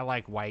do. I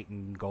like white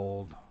and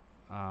gold.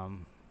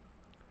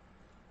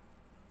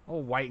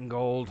 White and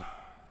gold.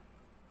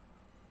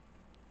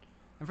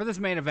 And for this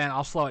main event,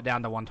 I'll slow it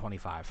down to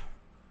 125.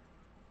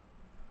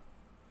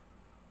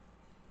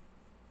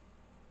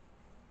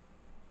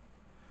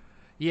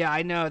 Yeah,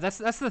 I know. That's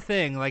the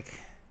thing. Like,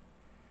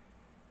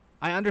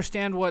 I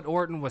understand what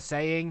Orton was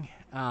saying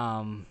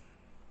about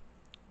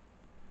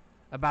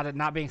it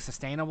not being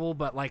sustainable,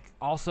 but like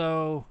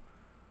also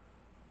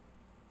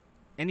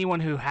anyone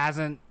who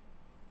hasn't,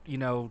 you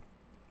know,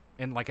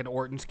 in like an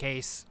Orton's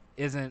case,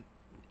 isn't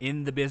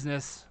in the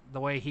business the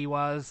way he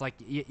was. Like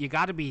you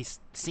got to be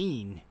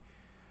seen.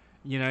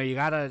 You know, you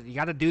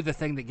gotta do the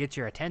thing that gets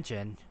your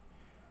attention.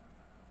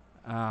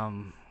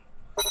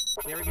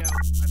 There we go. I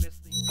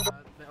missed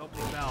the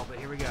opening bell, but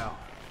here we go.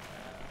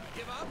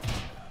 Give up.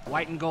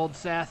 White and gold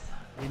Seth,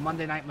 the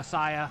Monday Night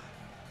Messiah,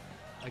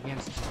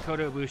 against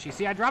Kota Ibushi.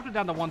 See, I dropped it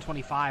down to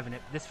 125, and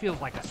this feels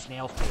like a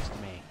snail's pace to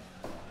me.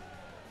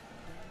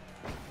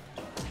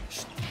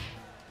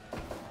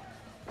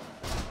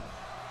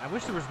 I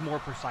wish there was more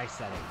precise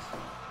settings.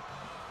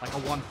 Like a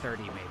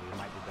 130 maybe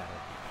might be better.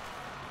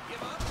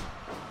 Give up.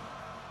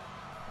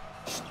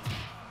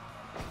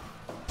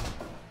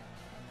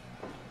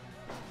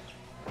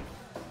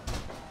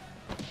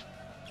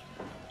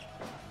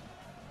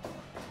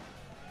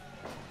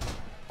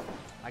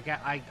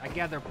 I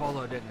gather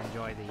Polo didn't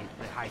enjoy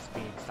the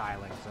high-speed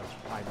stylings of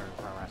PolyNerdic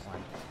Pro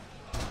Wrestling.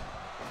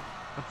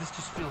 But this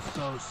just feels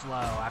so slow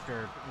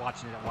after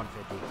watching it at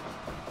 150.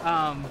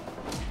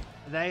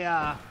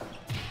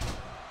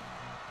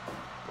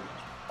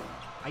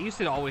 I used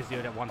to always do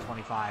it at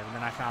 125, and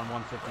then I found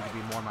 150 to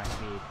be more my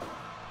speed.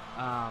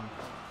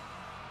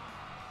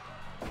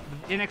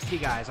 The NXT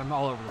guys, I'm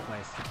all over the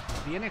place.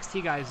 The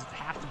NXT guys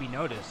have to be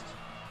noticed.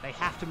 They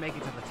have to make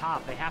it to the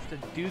top. They have to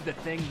do the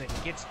thing that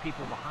gets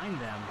people behind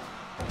them.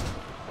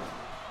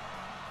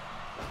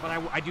 But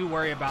I do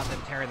worry about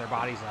them tearing their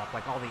bodies up,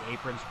 like all the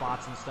apron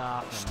spots and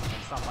stuff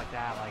and stuff like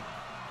that. Like,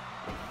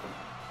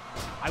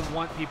 I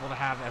want people to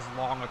have as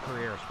long a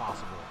career as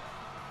possible.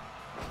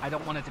 I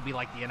don't want it to be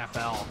like the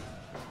NFL,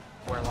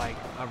 where like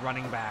a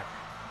running back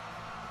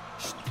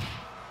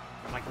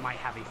like might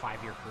have a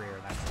 5-year career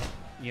and that's it.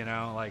 You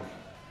know, like,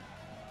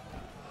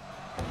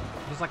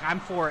 just like I'm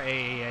for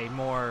a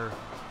more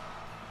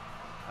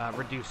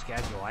reduced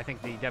schedule. I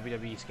think the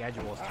WWE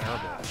schedule is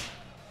terrible.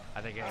 I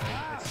think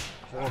it's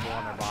horrible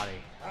on their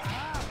body.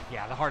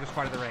 Yeah, the hardest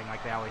part of the ring,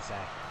 like they always say.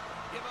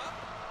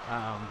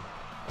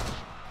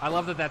 I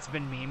love that that's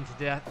been memed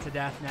to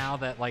death now,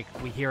 that like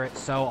we hear it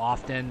so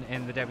often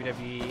in the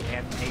WWE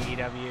and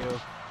AEW.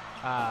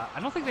 I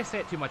don't think they say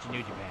it too much in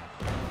New Japan.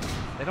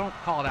 They don't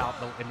call it out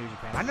in New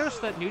Japan. I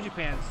noticed that New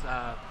Japan's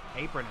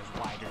apron is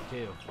wider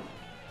too.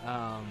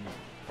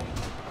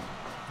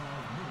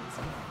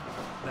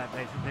 That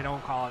they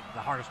don't call it the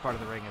hardest part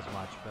of the ring as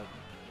much, but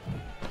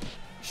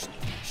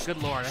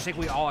good lord, I think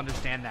we all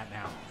understand that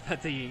now,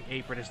 that the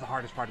apron is the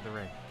hardest part of the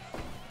ring.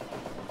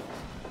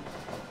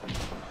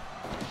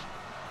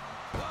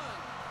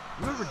 I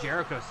remember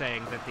Jericho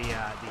saying that the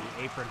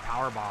apron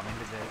powerbomb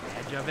into the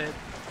edge of it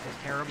is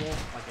terrible,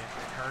 like it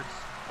hurts.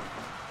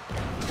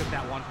 He took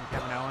that one from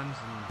Kevin Owens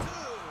and...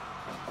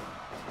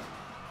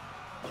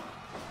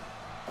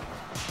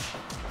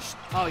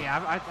 Oh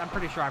yeah, I'm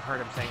pretty sure I've heard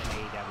him say it in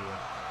AEW.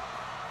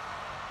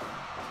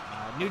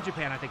 New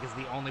Japan, I think, is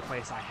the only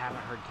place I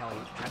haven't heard Kelly.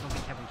 I don't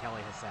think Kevin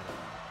Kelly has said it.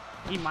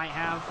 He might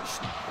have.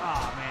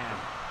 Oh man,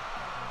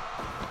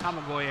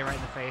 Kamagoye right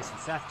in the face, and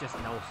Seth just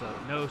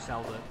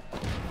no-sells it.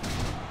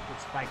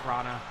 Good Spike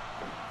Rana.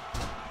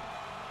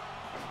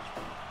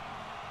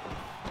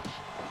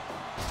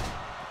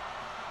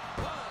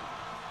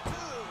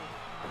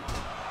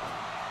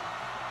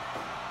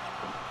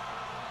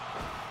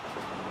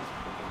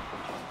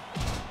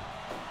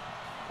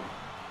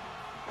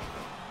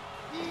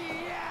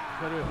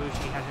 Kota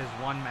Ibushi had his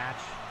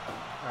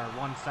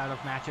one set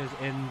of matches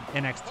in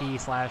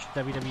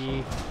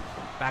NXT/WWE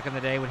back in the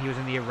day when he was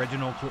in the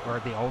original or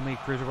the only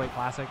Cruiserweight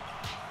Classic.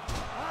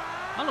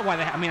 I don't know why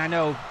I mean, I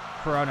know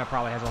Corona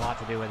probably has a lot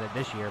to do with it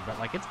this year, but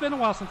like it's been a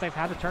while since they've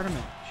had a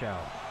tournament show.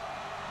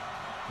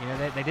 You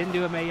know, they didn't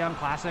do a Mae Young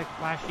Classic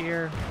last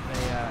year.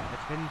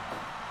 It's been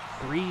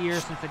 3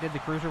 years since they did the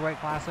Cruiserweight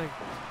Classic.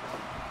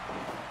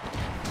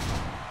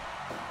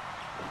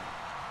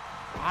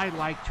 I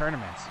like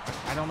tournaments.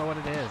 I don't know what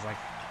it is. Like,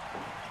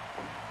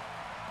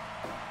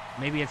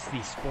 maybe it's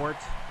the sport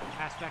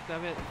aspect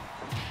of it.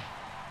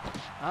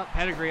 Oh,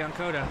 pedigree on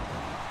Kota.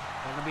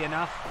 That gonna be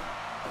enough.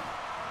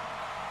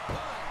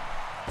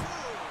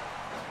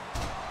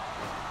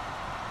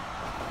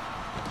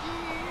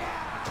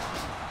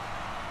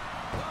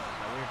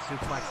 A weird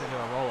suplex into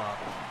a roll-up.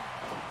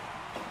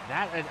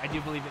 That, I do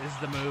believe, is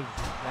the move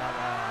that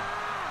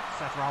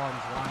Seth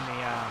Rollins won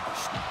the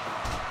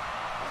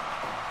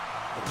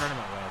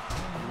tournament with.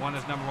 He won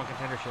his #1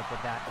 contendership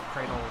with that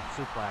cradle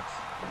suplex.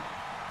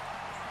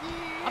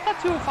 I thought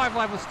 205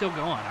 Live was still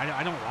going.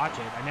 I don't watch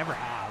it. I never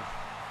have.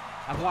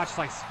 I've watched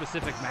like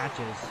specific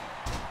matches,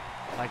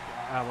 like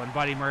when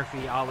Buddy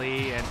Murphy,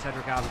 Ali, and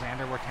Cedric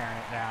Alexander were tearing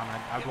it down.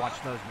 I've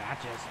watched those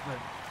matches, but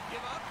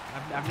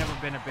I've never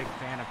been a big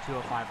fan of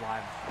 205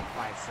 Live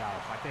by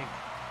itself. I think,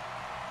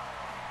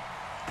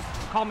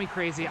 call me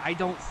crazy, I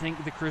don't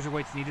think the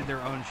Cruiserweights needed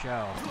their own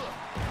show.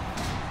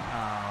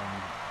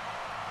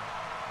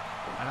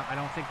 I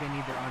don't think they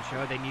need their own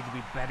show. They need to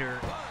be better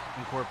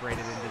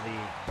incorporated into the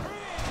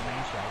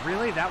main show.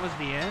 Really? That was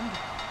the end?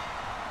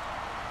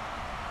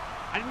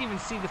 I didn't even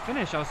see the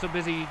finish. I was so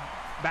busy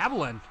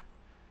babbling.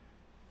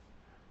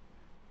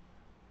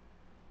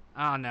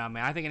 Oh, no,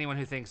 man. I think anyone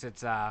who thinks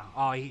it's...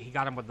 oh, he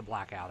got him with the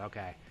blackout.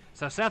 Okay.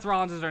 So Seth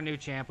Rollins is our new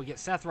champ. We get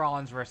Seth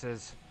Rollins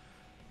versus...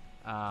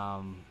 we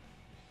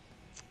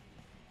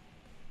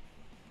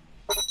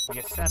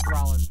get Seth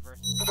Rollins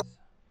versus...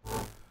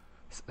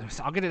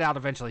 I'll get it out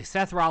eventually.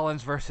 Seth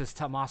Rollins versus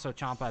Tommaso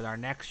Ciampa at our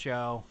next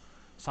show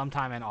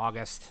sometime in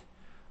August.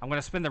 I'm going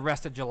to spend the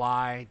rest of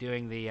July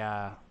doing the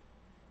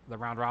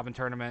round robin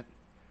tournament.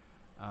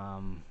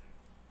 But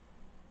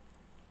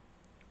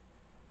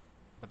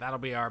that'll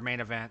be our main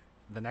event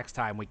the next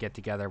time we get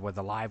together with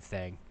the live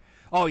thing.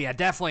 Oh yeah,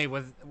 definitely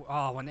when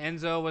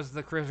Enzo was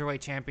the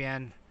Cruiserweight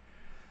champion,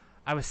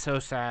 I was so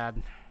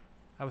sad.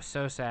 I was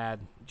so sad,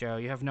 Joe.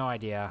 You have no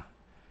idea.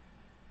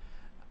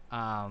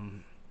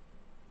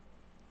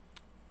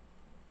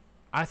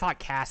 I thought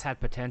Cass had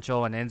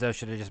potential and Enzo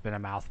should have just been a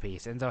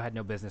mouthpiece. Enzo had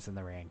no business in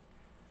the ring.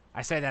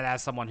 I say that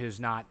as someone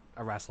who's not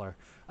a wrestler.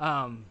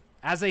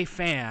 As a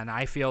fan,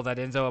 I feel that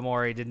Enzo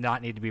Amore did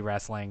not need to be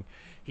wrestling.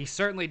 He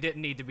certainly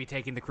didn't need to be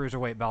taking the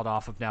Cruiserweight belt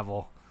off of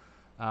Neville.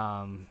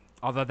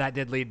 Although that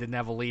did lead to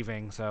Neville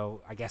leaving,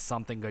 so I guess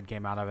something good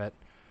came out of it.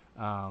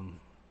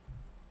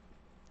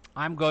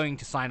 I'm going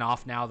to sign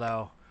off now,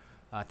 though.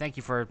 Thank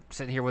you for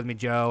sitting here with me,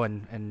 Joe,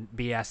 and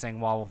BSing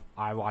while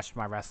I watched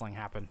my wrestling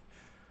happen.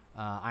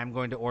 I'm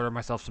going to order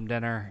myself some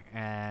dinner,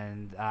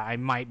 and I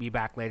might be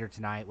back later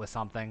tonight with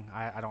something.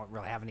 I don't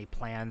really have any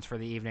plans for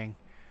the evening.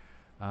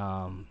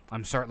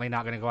 I'm certainly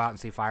not going to go out and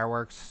see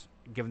fireworks,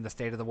 given the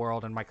state of the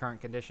world and my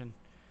current condition.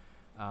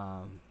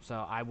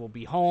 So I will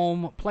be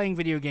home, playing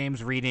video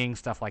games, reading,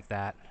 stuff like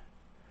that.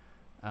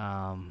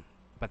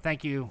 But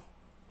thank you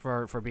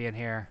for being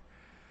here.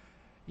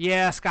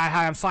 Yeah, Sky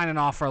High, I'm signing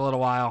off for a little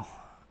while.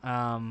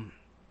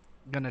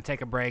 Gonna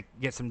take a break,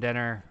 get some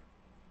dinner,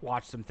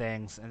 watch some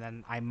things, and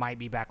then I might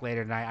be back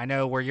later tonight. I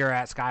know where you're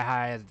at, Sky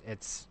High,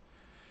 it's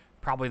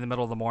probably the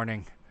middle of the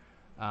morning.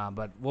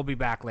 But we'll be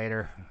back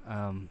later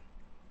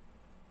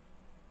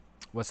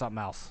with something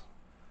else.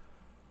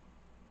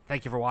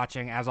 Thank you for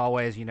watching. As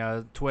always,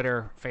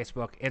 Twitter,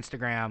 Facebook,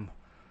 Instagram,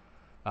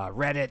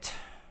 Reddit,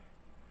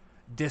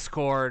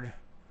 Discord,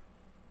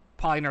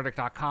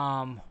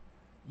 PolyNerdic.com,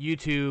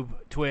 YouTube,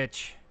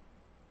 Twitch,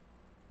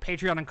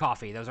 Patreon, and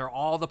Coffee. Those are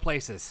all the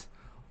places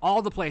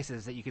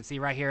that you can see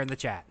right here in the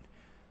chat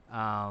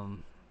that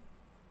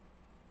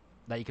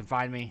you can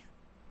find me.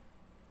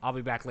 I'll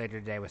be back later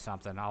today with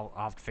something. I'll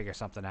have to figure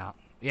something out.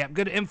 Yeah,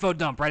 good info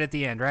dump right at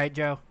the end, right,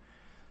 Joe?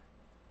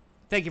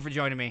 Thank you for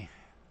joining me.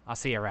 I'll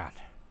see you around.